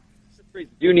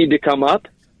rates do need to come up,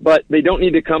 but they don't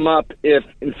need to come up if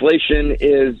inflation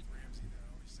is,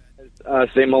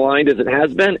 say, maligned as it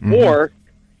has been, or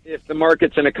if the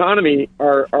markets and economy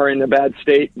are in a bad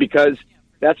state, because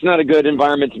that's not a good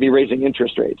environment to be raising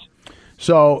interest rates.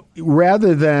 So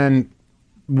rather than,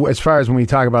 as far as when we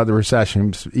talk about the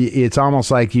recession, it's almost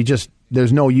like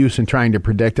there's no use in trying to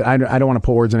predict it. I don't want to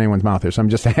put words in anyone's mouth here, so I'm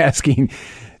just asking.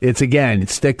 It's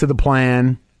stick to the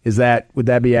plan. Would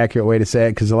that be an accurate way to say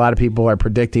it? Because a lot of people are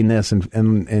predicting this,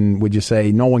 and would you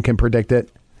say no one can predict it?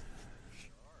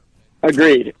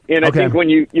 Agreed. And I think when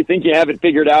you think you have it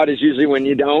figured out is usually when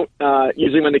you don't.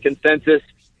 Usually when the consensus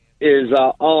is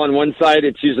all on one side,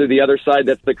 it's usually the other side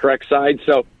that's the correct side.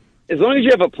 So as long as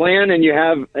you have a plan and you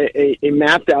have a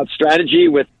mapped out strategy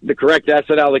with the correct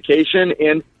asset allocation,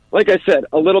 and like I said,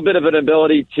 a little bit of an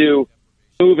ability to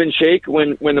move and shake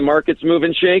when the markets move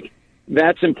and shake,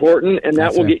 that's important, and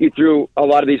that will get you through a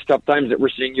lot of these tough times that we're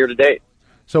seeing year to date.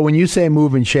 So when you say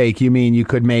move and shake, you mean you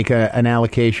could make an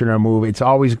allocation or a move. It's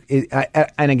always,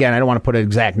 and again, I don't want to put an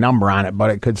exact number on it, but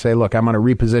it could say, look, I'm going to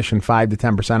reposition 5 to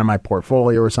 10% of my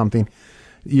portfolio or something.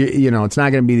 It's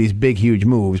not going to be these big, huge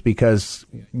moves because,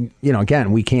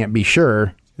 again, we can't be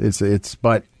sure.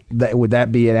 But would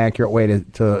that be an accurate way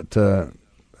to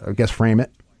I guess, frame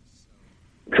it?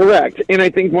 Correct. And I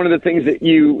think one of the things that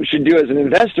you should do as an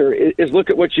investor is look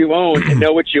at what you own and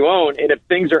know what you own. And if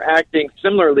things are acting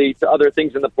similarly to other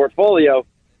things in the portfolio,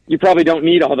 you probably don't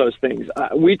need all those things.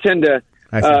 We tend to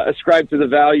ascribe to the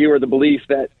value or the belief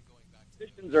that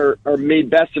positions are made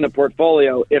best in a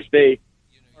portfolio if they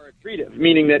are accretive,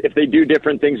 meaning that if they do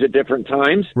different things at different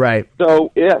times. Right.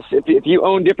 So, yes, if you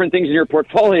own different things in your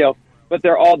portfolio, but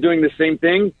they're all doing the same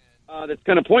thing, that's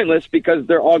kind of pointless because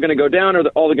they're all going to go down or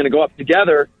they're all going to go up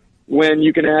together, when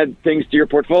you can add things to your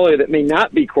portfolio that may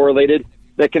not be correlated,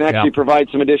 that can actually provide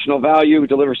some additional value,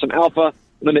 deliver some alpha,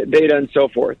 limit beta, and so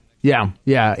forth. Yeah.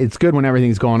 It's good when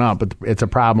everything's going up, but it's a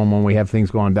problem when we have things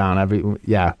going down.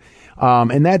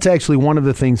 And that's actually one of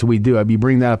the things that we do. You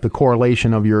bring that up, the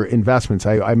correlation of your investments.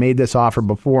 I made this offer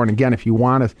before, and again, if you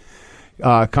want to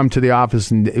come to the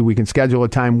office and we can schedule a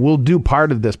time, we'll do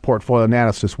part of this portfolio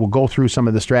analysis. We'll go through some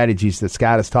of the strategies that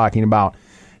Scott is talking about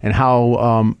and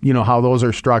how how those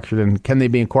are structured and can they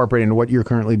be incorporated into what you're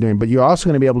currently doing. But you're also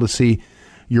going to be able to see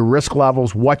your risk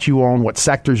levels, what you own, what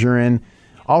sectors you're in.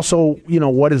 Also,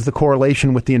 what is the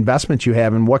correlation with the investments you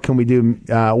have and what can we do?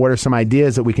 What are some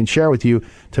ideas that we can share with you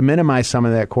to minimize some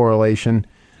of that correlation?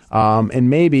 And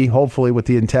maybe, hopefully, with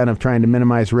the intent of trying to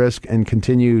minimize risk and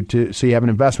continue so you have an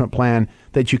investment plan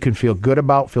that you can feel good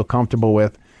about, feel comfortable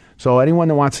with. So anyone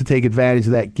that wants to take advantage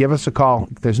of that, give us a call.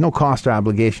 There's no cost or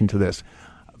obligation to this.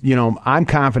 I'm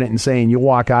confident in saying you'll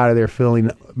walk out of there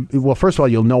feeling, well, first of all,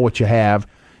 you'll know what you have.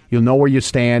 You'll know where you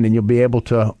stand, and you'll be able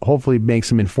to hopefully make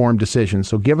some informed decisions.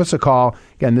 So give us a call.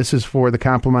 Again, this is for the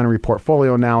complimentary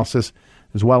portfolio analysis,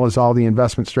 as well as all the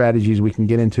investment strategies we can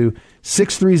get into.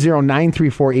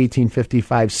 630-934-1855,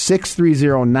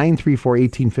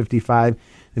 630-934-1855.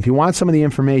 If you want some of the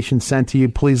information sent to you,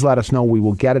 please let us know. We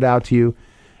will get it out to you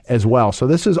as well. So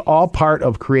this is all part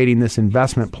of creating this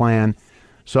investment plan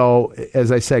So,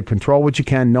 as I said, control what you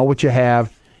can, know what you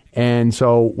have. And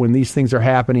so when these things are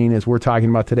happening, as we're talking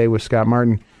about today with Scott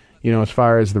Martin, as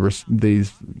far as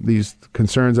these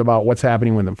concerns about what's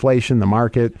happening with inflation, the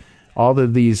market, all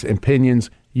of these opinions,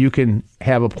 you can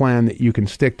have a plan that you can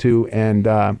stick to and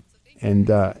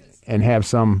have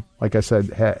some, like I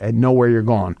said, know where you're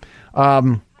going.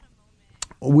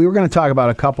 We were going to talk about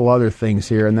a couple other things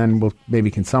here, and then we'll maybe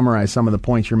can summarize some of the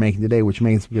points you're making today, which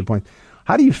makes some good points.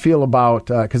 How do you feel about,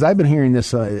 because I've been hearing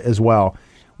this as well,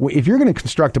 if you're going to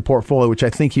construct a portfolio, which I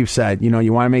think you've said,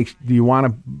 you want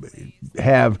to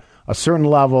have a certain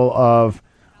level of,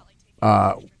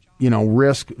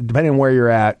 risk, depending on where you're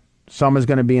at. Some is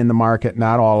going to be in the market,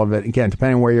 not all of it. Again,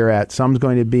 depending on where you're at, some is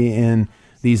going to be in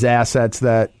these assets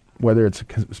that, whether it's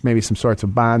maybe some sorts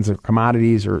of bonds or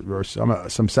commodities or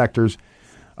some sectors.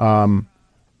 How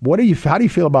do you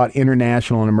feel about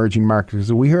international and emerging markets?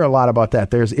 Because we hear a lot about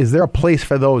that. Is there a place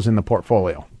for those in the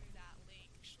portfolio?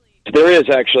 There is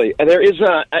actually.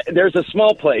 There's a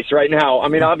small place right now. I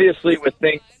mean, obviously, with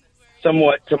things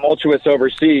somewhat tumultuous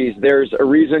overseas, there's a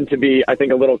reason to be, I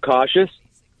think, a little cautious.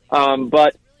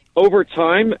 But over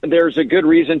time, there's a good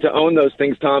reason to own those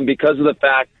things, Tom, because of the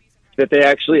fact that they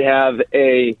actually have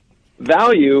a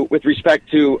value with respect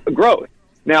to growth.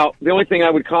 Now, the only thing I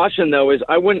would caution, though, is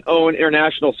I wouldn't own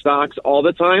international stocks all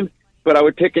the time, but I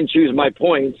would pick and choose my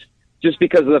points just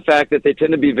because of the fact that they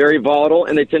tend to be very volatile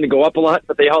and they tend to go up a lot,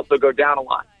 but they also go down a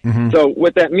lot. Mm-hmm. So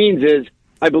what that means is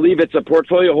I believe it's a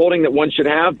portfolio holding that one should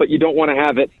have, but you don't want to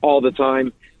have it all the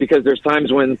time because there's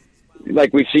times when,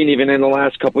 like we've seen even in the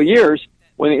last couple of years,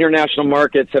 when the international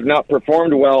markets have not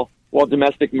performed well, while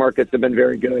domestic markets have been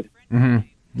very good. Mm-hmm.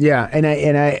 Yeah, and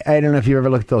I don't know if you ever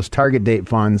looked at those target date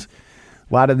funds.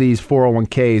 A lot of these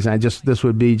 401ks, and this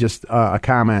would be just a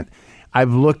comment.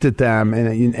 I've looked at them,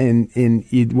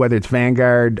 and whether it's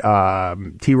Vanguard,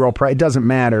 T. Rowe Price, it doesn't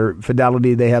matter.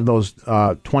 Fidelity, they have those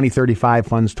 2035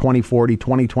 funds, 2040,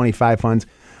 2025 funds.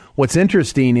 What's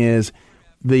interesting is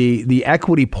the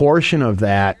equity portion of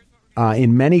that,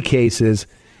 in many cases,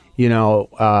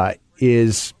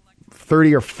 is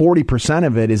 30 or 40%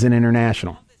 of it is in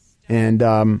international.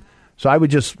 And so I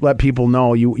would just let people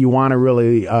know you want to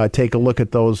really take a look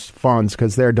at those funds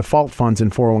because they're default funds in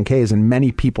 401ks, and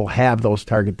many people have those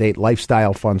target date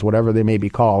lifestyle funds, whatever they may be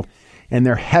called, and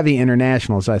they're heavy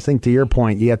internationals. I think to your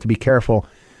point, you have to be careful.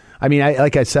 I mean,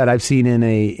 like I said, I've seen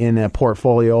in a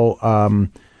portfolio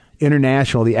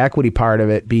international, the equity part of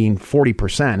it being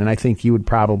 40%, and I think you would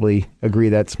probably agree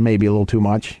that's maybe a little too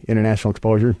much international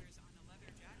exposure.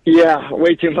 Yeah,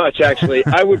 way too much, actually.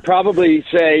 I would probably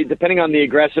say, depending on the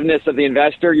aggressiveness of the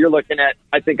investor, you're looking at,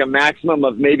 I think, a maximum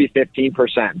of maybe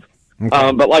 15%.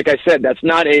 Okay. But like I said, that's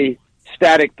not a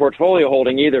static portfolio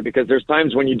holding either, because there's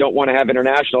times when you don't want to have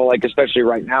international, like especially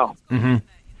right now. Mm-hmm.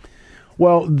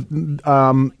 Well,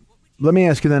 let me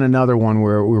ask you then another one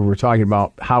where we're talking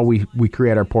about how we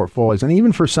create our portfolios. And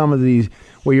even for some of these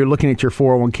where you're looking at your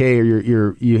 401k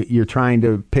or you're trying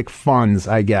to pick funds,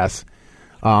 I guess,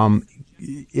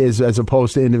 as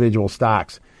opposed to individual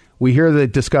stocks. We hear the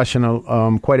discussion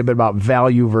quite a bit about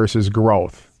value versus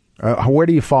growth. Where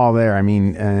do you fall there? I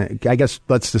mean, I guess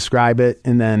let's describe it,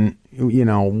 and then,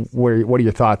 what are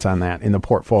your thoughts on that in the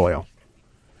portfolio?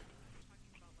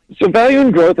 So value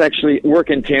and growth actually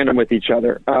work in tandem with each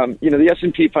other. The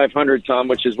S&P 500, Tom,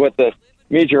 which is what the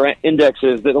major index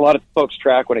is that a lot of folks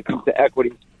track when it comes to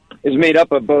equities, is made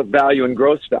up of both value and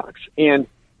growth stocks. And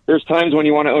there's times when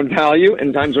you want to own value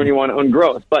and times when you want to own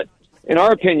growth. But in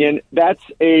our opinion, that's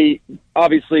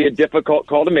obviously a difficult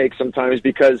call to make sometimes,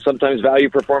 because sometimes value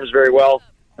performs very well,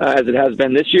 as it has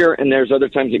been this year, and there's other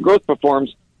times that growth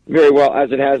performs very well,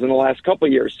 as it has in the last couple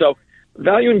of years. So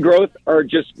value and growth are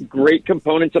just great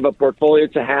components of a portfolio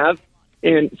to have.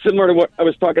 And similar to what I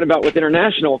was talking about with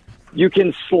international, you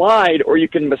can slide or you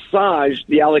can massage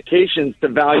the allocations to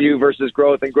value versus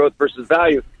growth and growth versus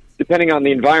value, depending on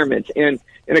the environment. And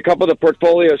in a couple of the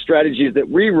portfolio strategies that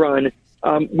we run,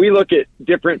 we look at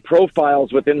different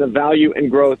profiles within the value and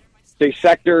growth, say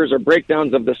sectors or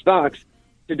breakdowns of the stocks,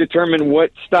 to determine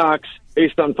what stocks,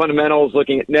 based on fundamentals,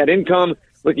 looking at net income,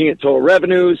 looking at total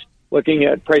revenues, looking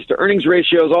at price to earnings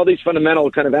ratios, all these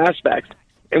fundamental kind of aspects.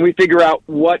 And we figure out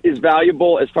what is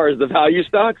valuable as far as the value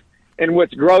stocks and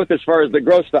what's growth as far as the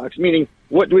growth stocks, meaning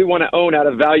what do we want to own out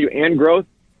of value and growth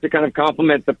to kind of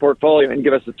complement the portfolio and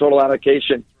give us a total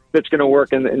allocation that's going to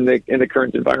work in the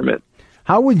current environment.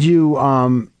 How would you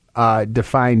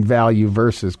define value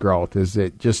versus growth? Is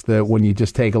it just when you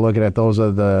just take a look at it, those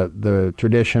are the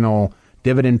traditional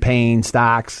dividend-paying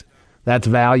stocks, that's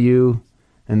value,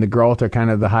 and the growth are kind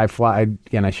of the high fly?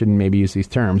 Again, I shouldn't maybe use these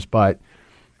terms, but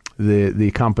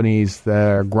the companies that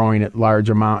are growing at large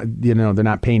amount, they're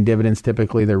not paying dividends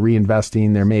typically. They're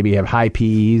reinvesting. They maybe have high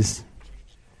PEs.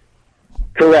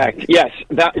 Correct. Yes,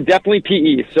 definitely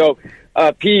PE. So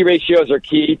PE ratios are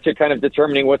key to kind of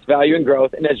determining what's value and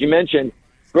growth. And as you mentioned,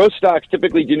 growth stocks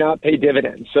typically do not pay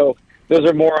dividends. So those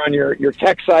are more on your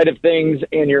tech side of things,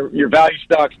 and your value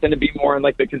stocks tend to be more on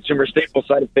like the consumer staple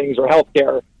side of things or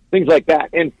healthcare, things like that.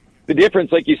 And the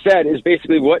difference, like you said, is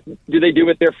basically what do they do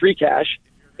with their free cash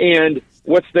and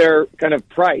what's their kind of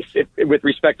price with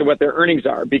respect to what their earnings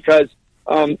are. Because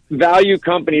value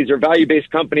companies or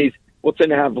value-based companies will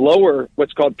tend to have lower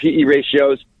what's called PE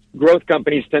ratios. Growth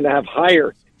companies tend to have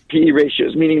higher PE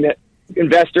ratios, meaning that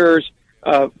investors,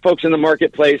 folks in the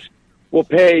marketplace will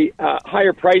pay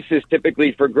higher prices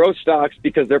typically for growth stocks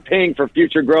because they're paying for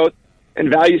future growth, and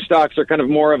value stocks are kind of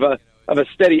more of a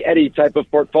steady Eddie type of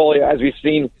portfolio, as we've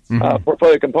seen,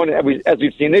 portfolio component as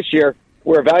we've seen this year,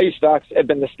 where value stocks have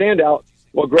been the standout,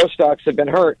 while growth stocks have been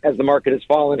hurt as the market has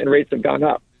fallen and rates have gone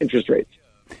up, interest rates.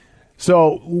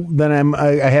 So then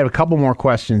I have a couple more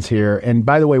questions here. And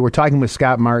by the way, we're talking with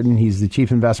Scott Martin. He's the Chief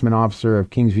Investment Officer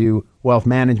of Kingsview Wealth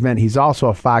Management. He's also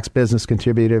a Fox Business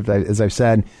contributor, as I've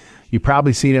said. You've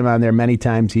probably seen him on there many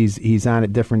times. He's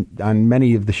on on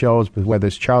many of the shows, whether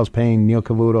it's Charles Payne, Neil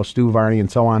Cavuto, Stu Varney,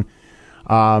 and so on.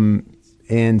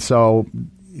 And so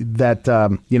that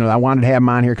I wanted to have him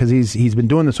on here because he's been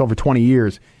doing this over 20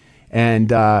 years,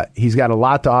 and he's got a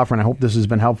lot to offer. And I hope this has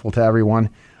been helpful to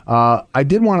everyone. I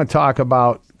did want to talk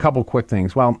about a couple quick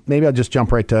things. Well, maybe I'll just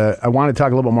jump right to. I want to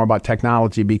talk a little bit more about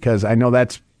technology because I know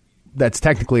that's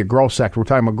technically a growth sector. We're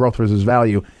talking about growth versus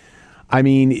value. I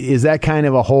mean, is that kind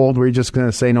of a hold where you're just going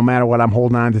to say, no matter what, I'm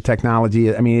holding on to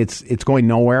technology? I mean, it's going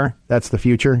nowhere. That's the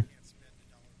future.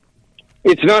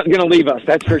 It's not going to leave us,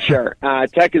 that's for sure.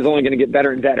 Tech is only going to get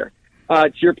better and better.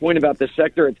 To your point about the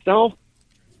sector itself,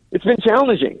 it's been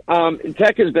challenging.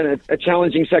 Tech has been a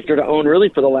challenging sector to own really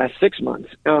for the last 6 months.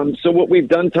 So what we've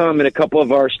done, Tom, in a couple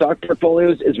of our stock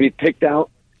portfolios is we've picked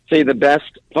out, say, the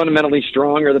best fundamentally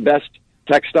strong or the best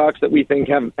tech stocks that we think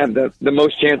have the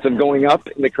most chance of going up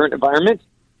in the current environment.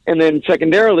 And then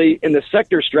secondarily, in the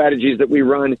sector strategies that we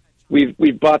run,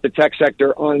 we've bought the tech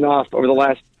sector on and off over the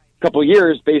last couple of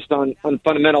years based on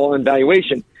fundamental and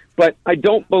valuation. But I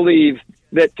don't believe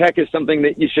that tech is something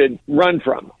that you should run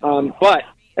from. But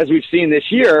as we've seen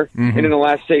this year and in the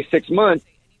last, say, 6 months,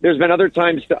 there's been other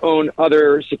times to own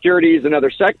other securities and other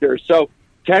sectors. So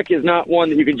tech is not one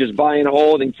that you can just buy and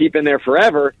hold and keep in there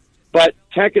forever. But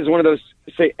tech is one of those,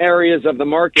 say, areas of the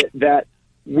market that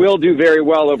will do very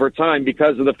well over time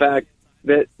because of the fact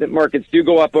that markets do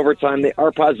go up over time. They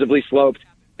are positively sloped.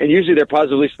 And usually they're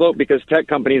positively sloped because tech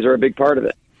companies are a big part of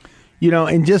it.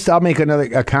 And just I'll make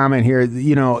a comment here.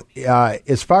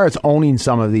 As far as owning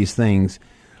some of these things,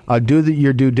 do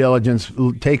your due diligence,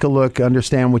 take a look,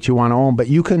 understand what you want to own. But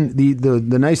you can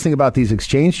the nice thing about these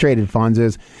exchange traded funds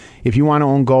is if you want to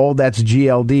own gold, that's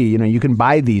GLD. You can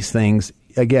buy these things.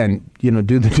 Again,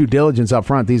 do the due diligence up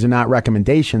front. These are not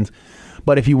recommendations.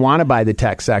 But if you want to buy the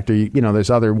tech sector, there's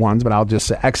other ones, but I'll just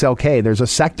say XLK. There's a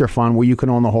sector fund where you can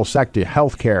own the whole sector,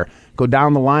 healthcare. Go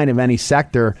down the line of any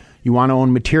sector. You want to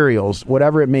own materials,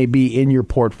 whatever it may be in your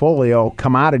portfolio,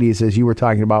 commodities, as you were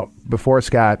talking about before,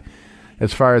 Scott,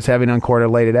 as far as having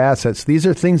uncorrelated assets. These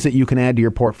are things that you can add to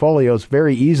your portfolios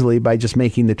very easily by just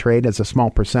making the trade as a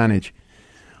small percentage.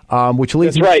 Which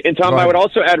leads That's right. And Tom, I would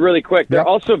also add really quick, they're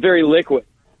also very liquid.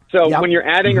 So when you're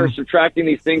adding or subtracting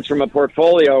these things from a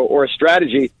portfolio or a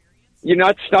strategy, you're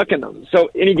not stuck in them. So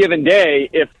any given day,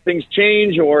 if things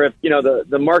change or if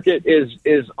the market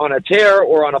is on a tear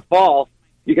or on a fall,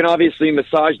 you can obviously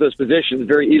massage those positions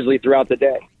very easily throughout the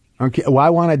day. Okay. Well, I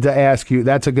wanted to ask you,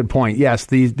 that's a good point. Yes,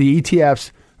 the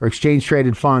ETFs or exchange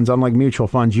traded funds, unlike mutual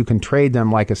funds, you can trade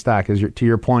them like a stock, to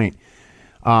your point.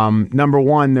 Number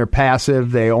one, they're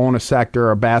passive. They own a sector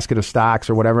or a basket of stocks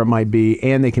or whatever it might be,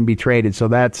 and they can be traded. So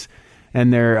their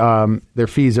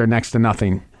fees are next to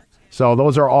nothing. So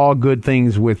those are all good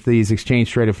things with these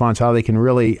exchange traded funds, how they can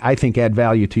really, I think, add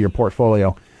value to your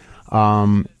portfolio.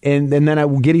 And then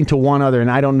I'm getting to one other,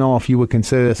 and I don't know if you would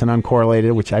consider this an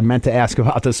uncorrelated, which I meant to ask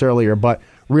about this earlier, but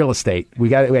real estate.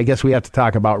 I guess we have to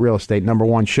talk about real estate. Number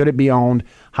one, should it be owned?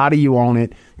 How do you own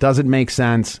it? Does it make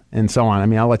sense? And so on. I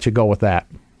mean, I'll let you go with that.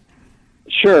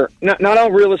 Sure. Not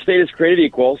all real estate is created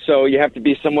equal, so you have to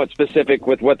be somewhat specific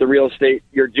with what the real estate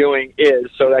you're doing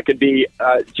is. So that could be,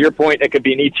 to your point, it could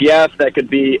be an ETF. That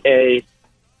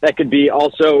could be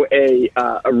also a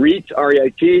REIT,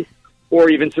 REIT, or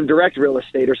even some direct real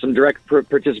estate or some direct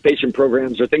participation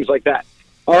programs or things like that.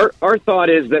 Our thought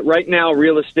is that right now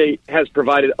real estate has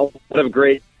provided a lot of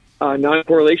great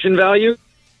non-correlation value.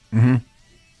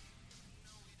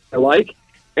 I like.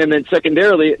 And then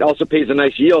secondarily, it also pays a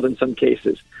nice yield in some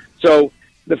cases. So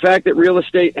the fact that real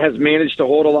estate has managed to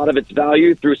hold a lot of its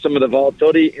value through some of the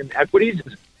volatility in equities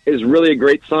is really a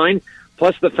great sign.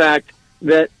 Plus the fact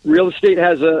that real estate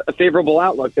has a favorable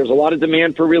outlook. There's a lot of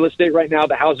demand for real estate right now.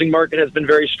 The housing market has been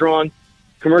very strong.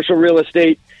 Commercial real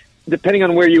estate, depending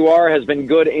on where you are, has been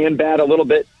good and bad a little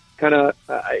bit.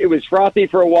 It was frothy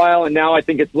for a while, and now I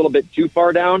think it's a little bit too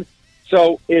far down.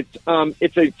 So it's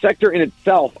a sector in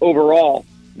itself overall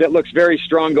that looks very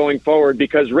strong going forward,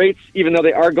 because rates, even though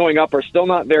they are going up, are still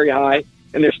not very high,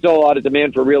 and there's still a lot of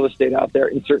demand for real estate out there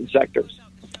in certain sectors.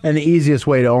 And the easiest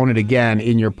way to own it again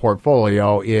in your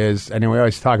portfolio is, I know we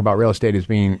always talk about real estate as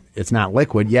being it's not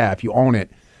liquid. Yeah, if you own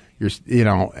it,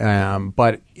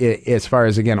 but as far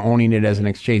as, again, owning it as an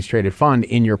exchange traded fund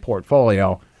in your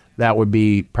portfolio, that would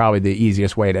be probably the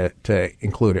easiest way to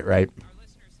include it, right?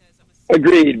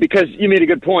 Agreed, because you made a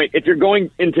good point. If you're going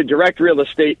into direct real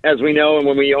estate, as we know, and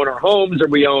when we own our homes or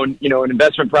we own, an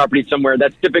investment property somewhere,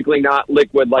 that's typically not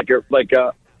liquid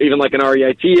even like an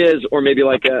REIT is, or maybe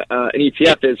like an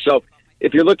ETF is. So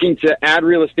if you're looking to add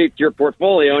real estate to your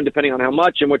portfolio, and depending on how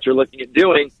much and what you're looking at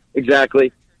doing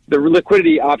exactly, the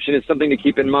liquidity option is something to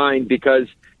keep in mind, because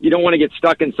you don't want to get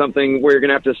stuck in something where you're going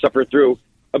to have to suffer through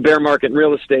a bear market in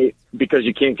real estate because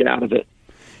you can't get out of it.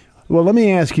 Well, let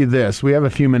me ask you this. We have a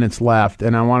few minutes left,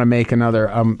 and I want to make another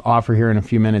offer here in a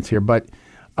few minutes here. But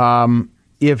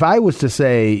if I was to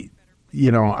say,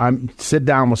 sit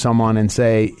down with someone and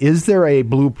say, is there a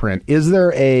blueprint? Is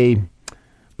there a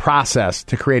process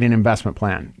to create an investment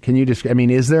plan? Can you just,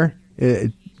 is there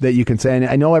that you can say? And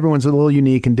I know everyone's a little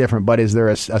unique and different, but is there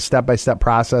a step-by-step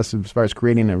process as far as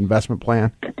creating an investment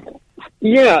plan?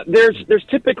 Yeah, there's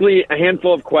typically a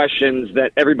handful of questions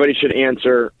that everybody should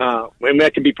answer, and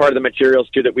that can be part of the materials,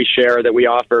 too, that we share, that we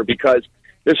offer, because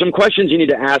there's some questions you need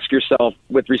to ask yourself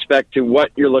with respect to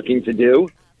what you're looking to do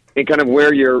and kind of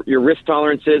where your risk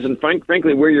tolerance is, and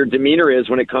frankly, where your demeanor is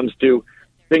when it comes to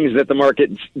things that the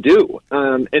markets do.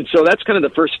 And so that's kind of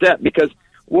the first step, because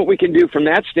what we can do from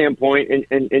that standpoint,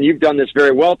 and you've done this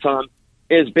very well, Tom,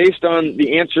 is based on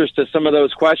the answers to some of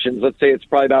those questions. Let's say it's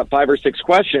probably about 5 or 6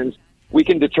 questions. We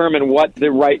can determine what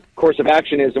the right course of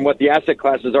action is and what the asset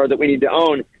classes are that we need to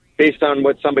own based on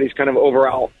what somebody's kind of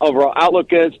overall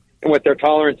outlook is and what their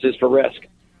tolerance is for risk.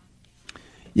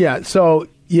 Yeah, so,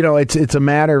 it's a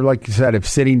matter, like you said, of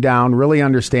sitting down, really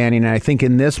understanding. And I think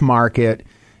in this market,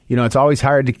 it's always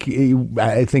hard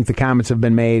I think the comments have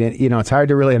been made, and, it's hard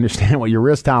to really understand what your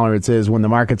risk tolerance is when the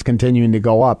market's continuing to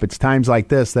go up. It's times like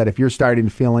this that if you're starting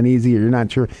to feel uneasy or you're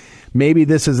not sure, maybe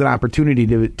this is an opportunity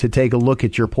to take a look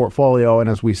at your portfolio and,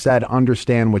 as we said,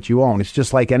 understand what you own. It's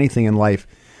just like anything in life.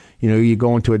 You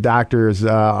go into a doctor's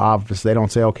office, they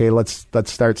don't say, okay, let's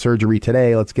start surgery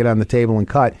today, let's get on the table and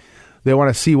cut. They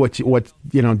want to see what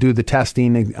do the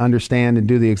testing, understand, and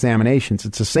do the examinations.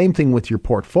 It's the same thing with your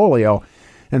portfolio.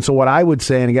 And so what I would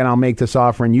say, and again, I'll make this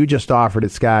offer, and you just offered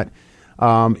it, Scott,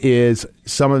 is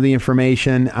some of the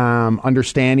information,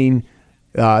 understanding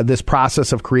this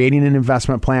process of creating an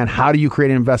investment plan. How do you create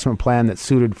an investment plan that's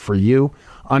suited for you?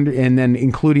 And then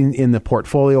including in the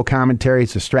portfolio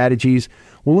commentaries, the strategies.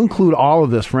 We'll include all of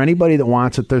this for anybody that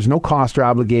wants it. There's no cost or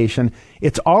obligation.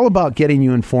 It's all about getting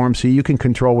you informed so you can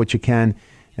control what you can.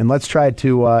 And let's try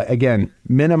to, again,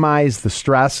 minimize the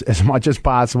stress as much as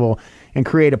possible and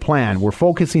create a plan. We're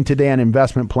focusing today on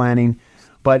investment planning.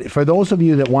 But for those of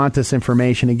you that want this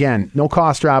information, again, no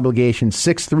cost or obligation,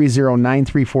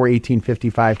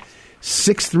 630-934-1855.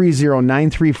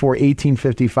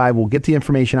 630-934-1855. We'll get the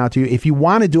information out to you. If you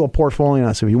want to do a portfolio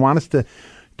analysis, if you want us to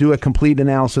do a complete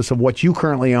analysis of what you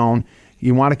currently own,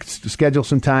 you want to schedule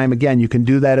some time, again, you can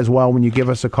do that as well when you give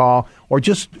us a call, or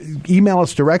just email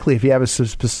us directly if you have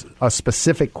a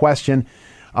specific question.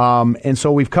 And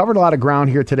so we've covered a lot of ground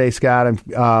here today, Scott,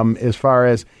 as far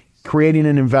as creating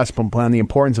an investment plan, the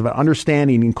importance of it,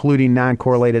 understanding, including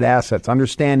non-correlated assets,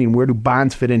 understanding where do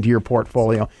bonds fit into your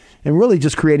portfolio, and really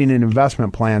just creating an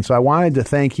investment plan. So I wanted to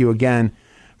thank you again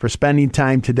for spending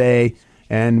time today,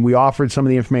 and we offered some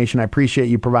of the information. I appreciate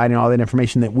you providing all that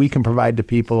information that we can provide to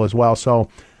people as well. So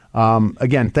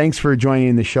again, thanks for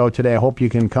joining the show today. I hope you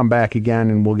can come back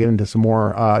again, and we'll get into some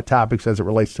more topics as it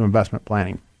relates to investment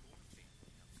planning.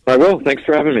 I will. Thanks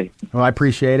for having me. Well, I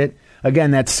appreciate it.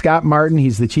 Again, that's Scott Martin.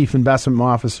 He's the Chief Investment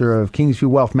Officer of Kingsview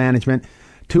Wealth Management.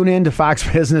 Tune in to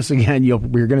Fox Business. Again, you're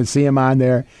going to see him on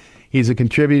there. He's a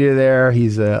contributor there.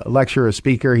 He's a lecturer, a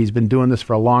speaker. He's been doing this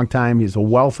for a long time. He's a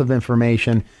wealth of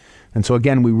information. And so,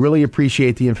 again, we really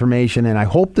appreciate the information, and I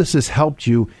hope this has helped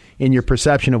you in your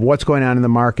perception of what's going on in the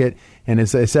market. And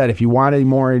as I said, if you want any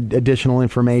more additional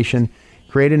information,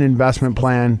 create an investment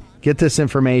plan, get this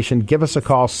information, give us a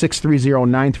call,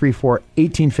 630-934-1855,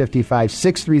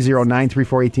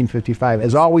 630-934-1855.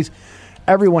 As always,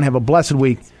 everyone have a blessed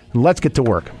week, and let's get to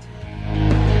work.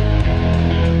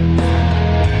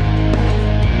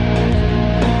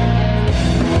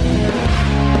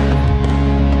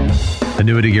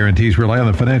 Annuity guarantees rely on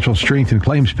the financial strength and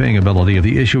claims-paying ability of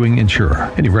the issuing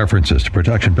insurer. Any references to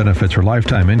production benefits or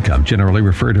lifetime income generally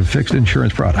refer to fixed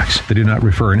insurance products. They do not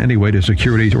refer in any way to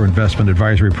securities or investment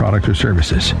advisory products or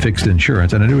services. Fixed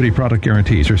insurance and annuity product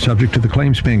guarantees are subject to the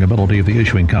claims-paying ability of the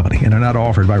issuing company and are not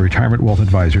offered by Retirement Wealth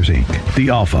Advisors, Inc. The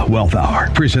Alpha Wealth Hour,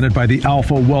 presented by the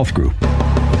Alpha Wealth Group.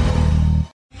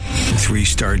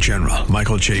 3-star General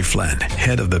Michael J. Flynn,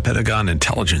 head of the Pentagon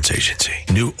Intelligence Agency,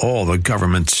 knew all the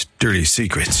government's dirty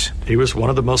secrets. He was one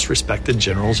of the most respected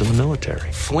generals in the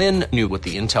military. Flynn knew what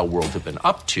the intel world had been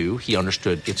up to. He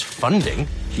understood its funding.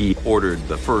 He ordered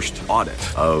the first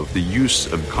audit of the use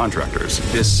of contractors.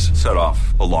 This set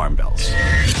off alarm bells.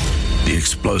 The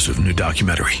explosive new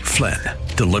documentary, Flynn,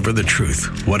 Deliver the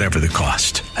Truth, Whatever the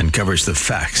Cost, uncovers the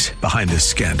facts behind this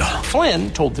scandal.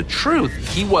 Flynn told the truth.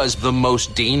 He was the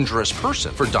most dangerous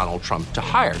person for Donald Trump to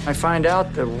hire. I find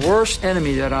out the worst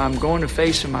enemy that I'm going to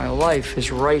face in my life is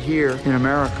right here in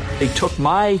America. They took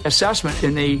my assessment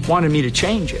and they wanted me to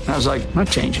change it. And I was like, I'm not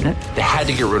changing it. They had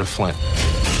to get rid of Flynn.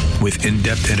 With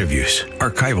in-depth interviews,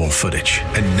 archival footage,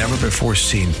 and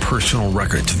never-before-seen personal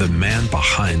records of the man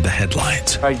behind the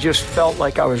headlines. I just felt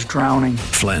like I was drowning.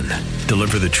 Flynn,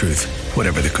 Deliver the Truth,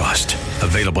 Whatever the Cost.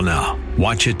 Available now.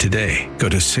 Watch it today. Go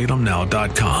to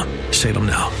salemnow.com.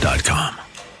 salemnow.com.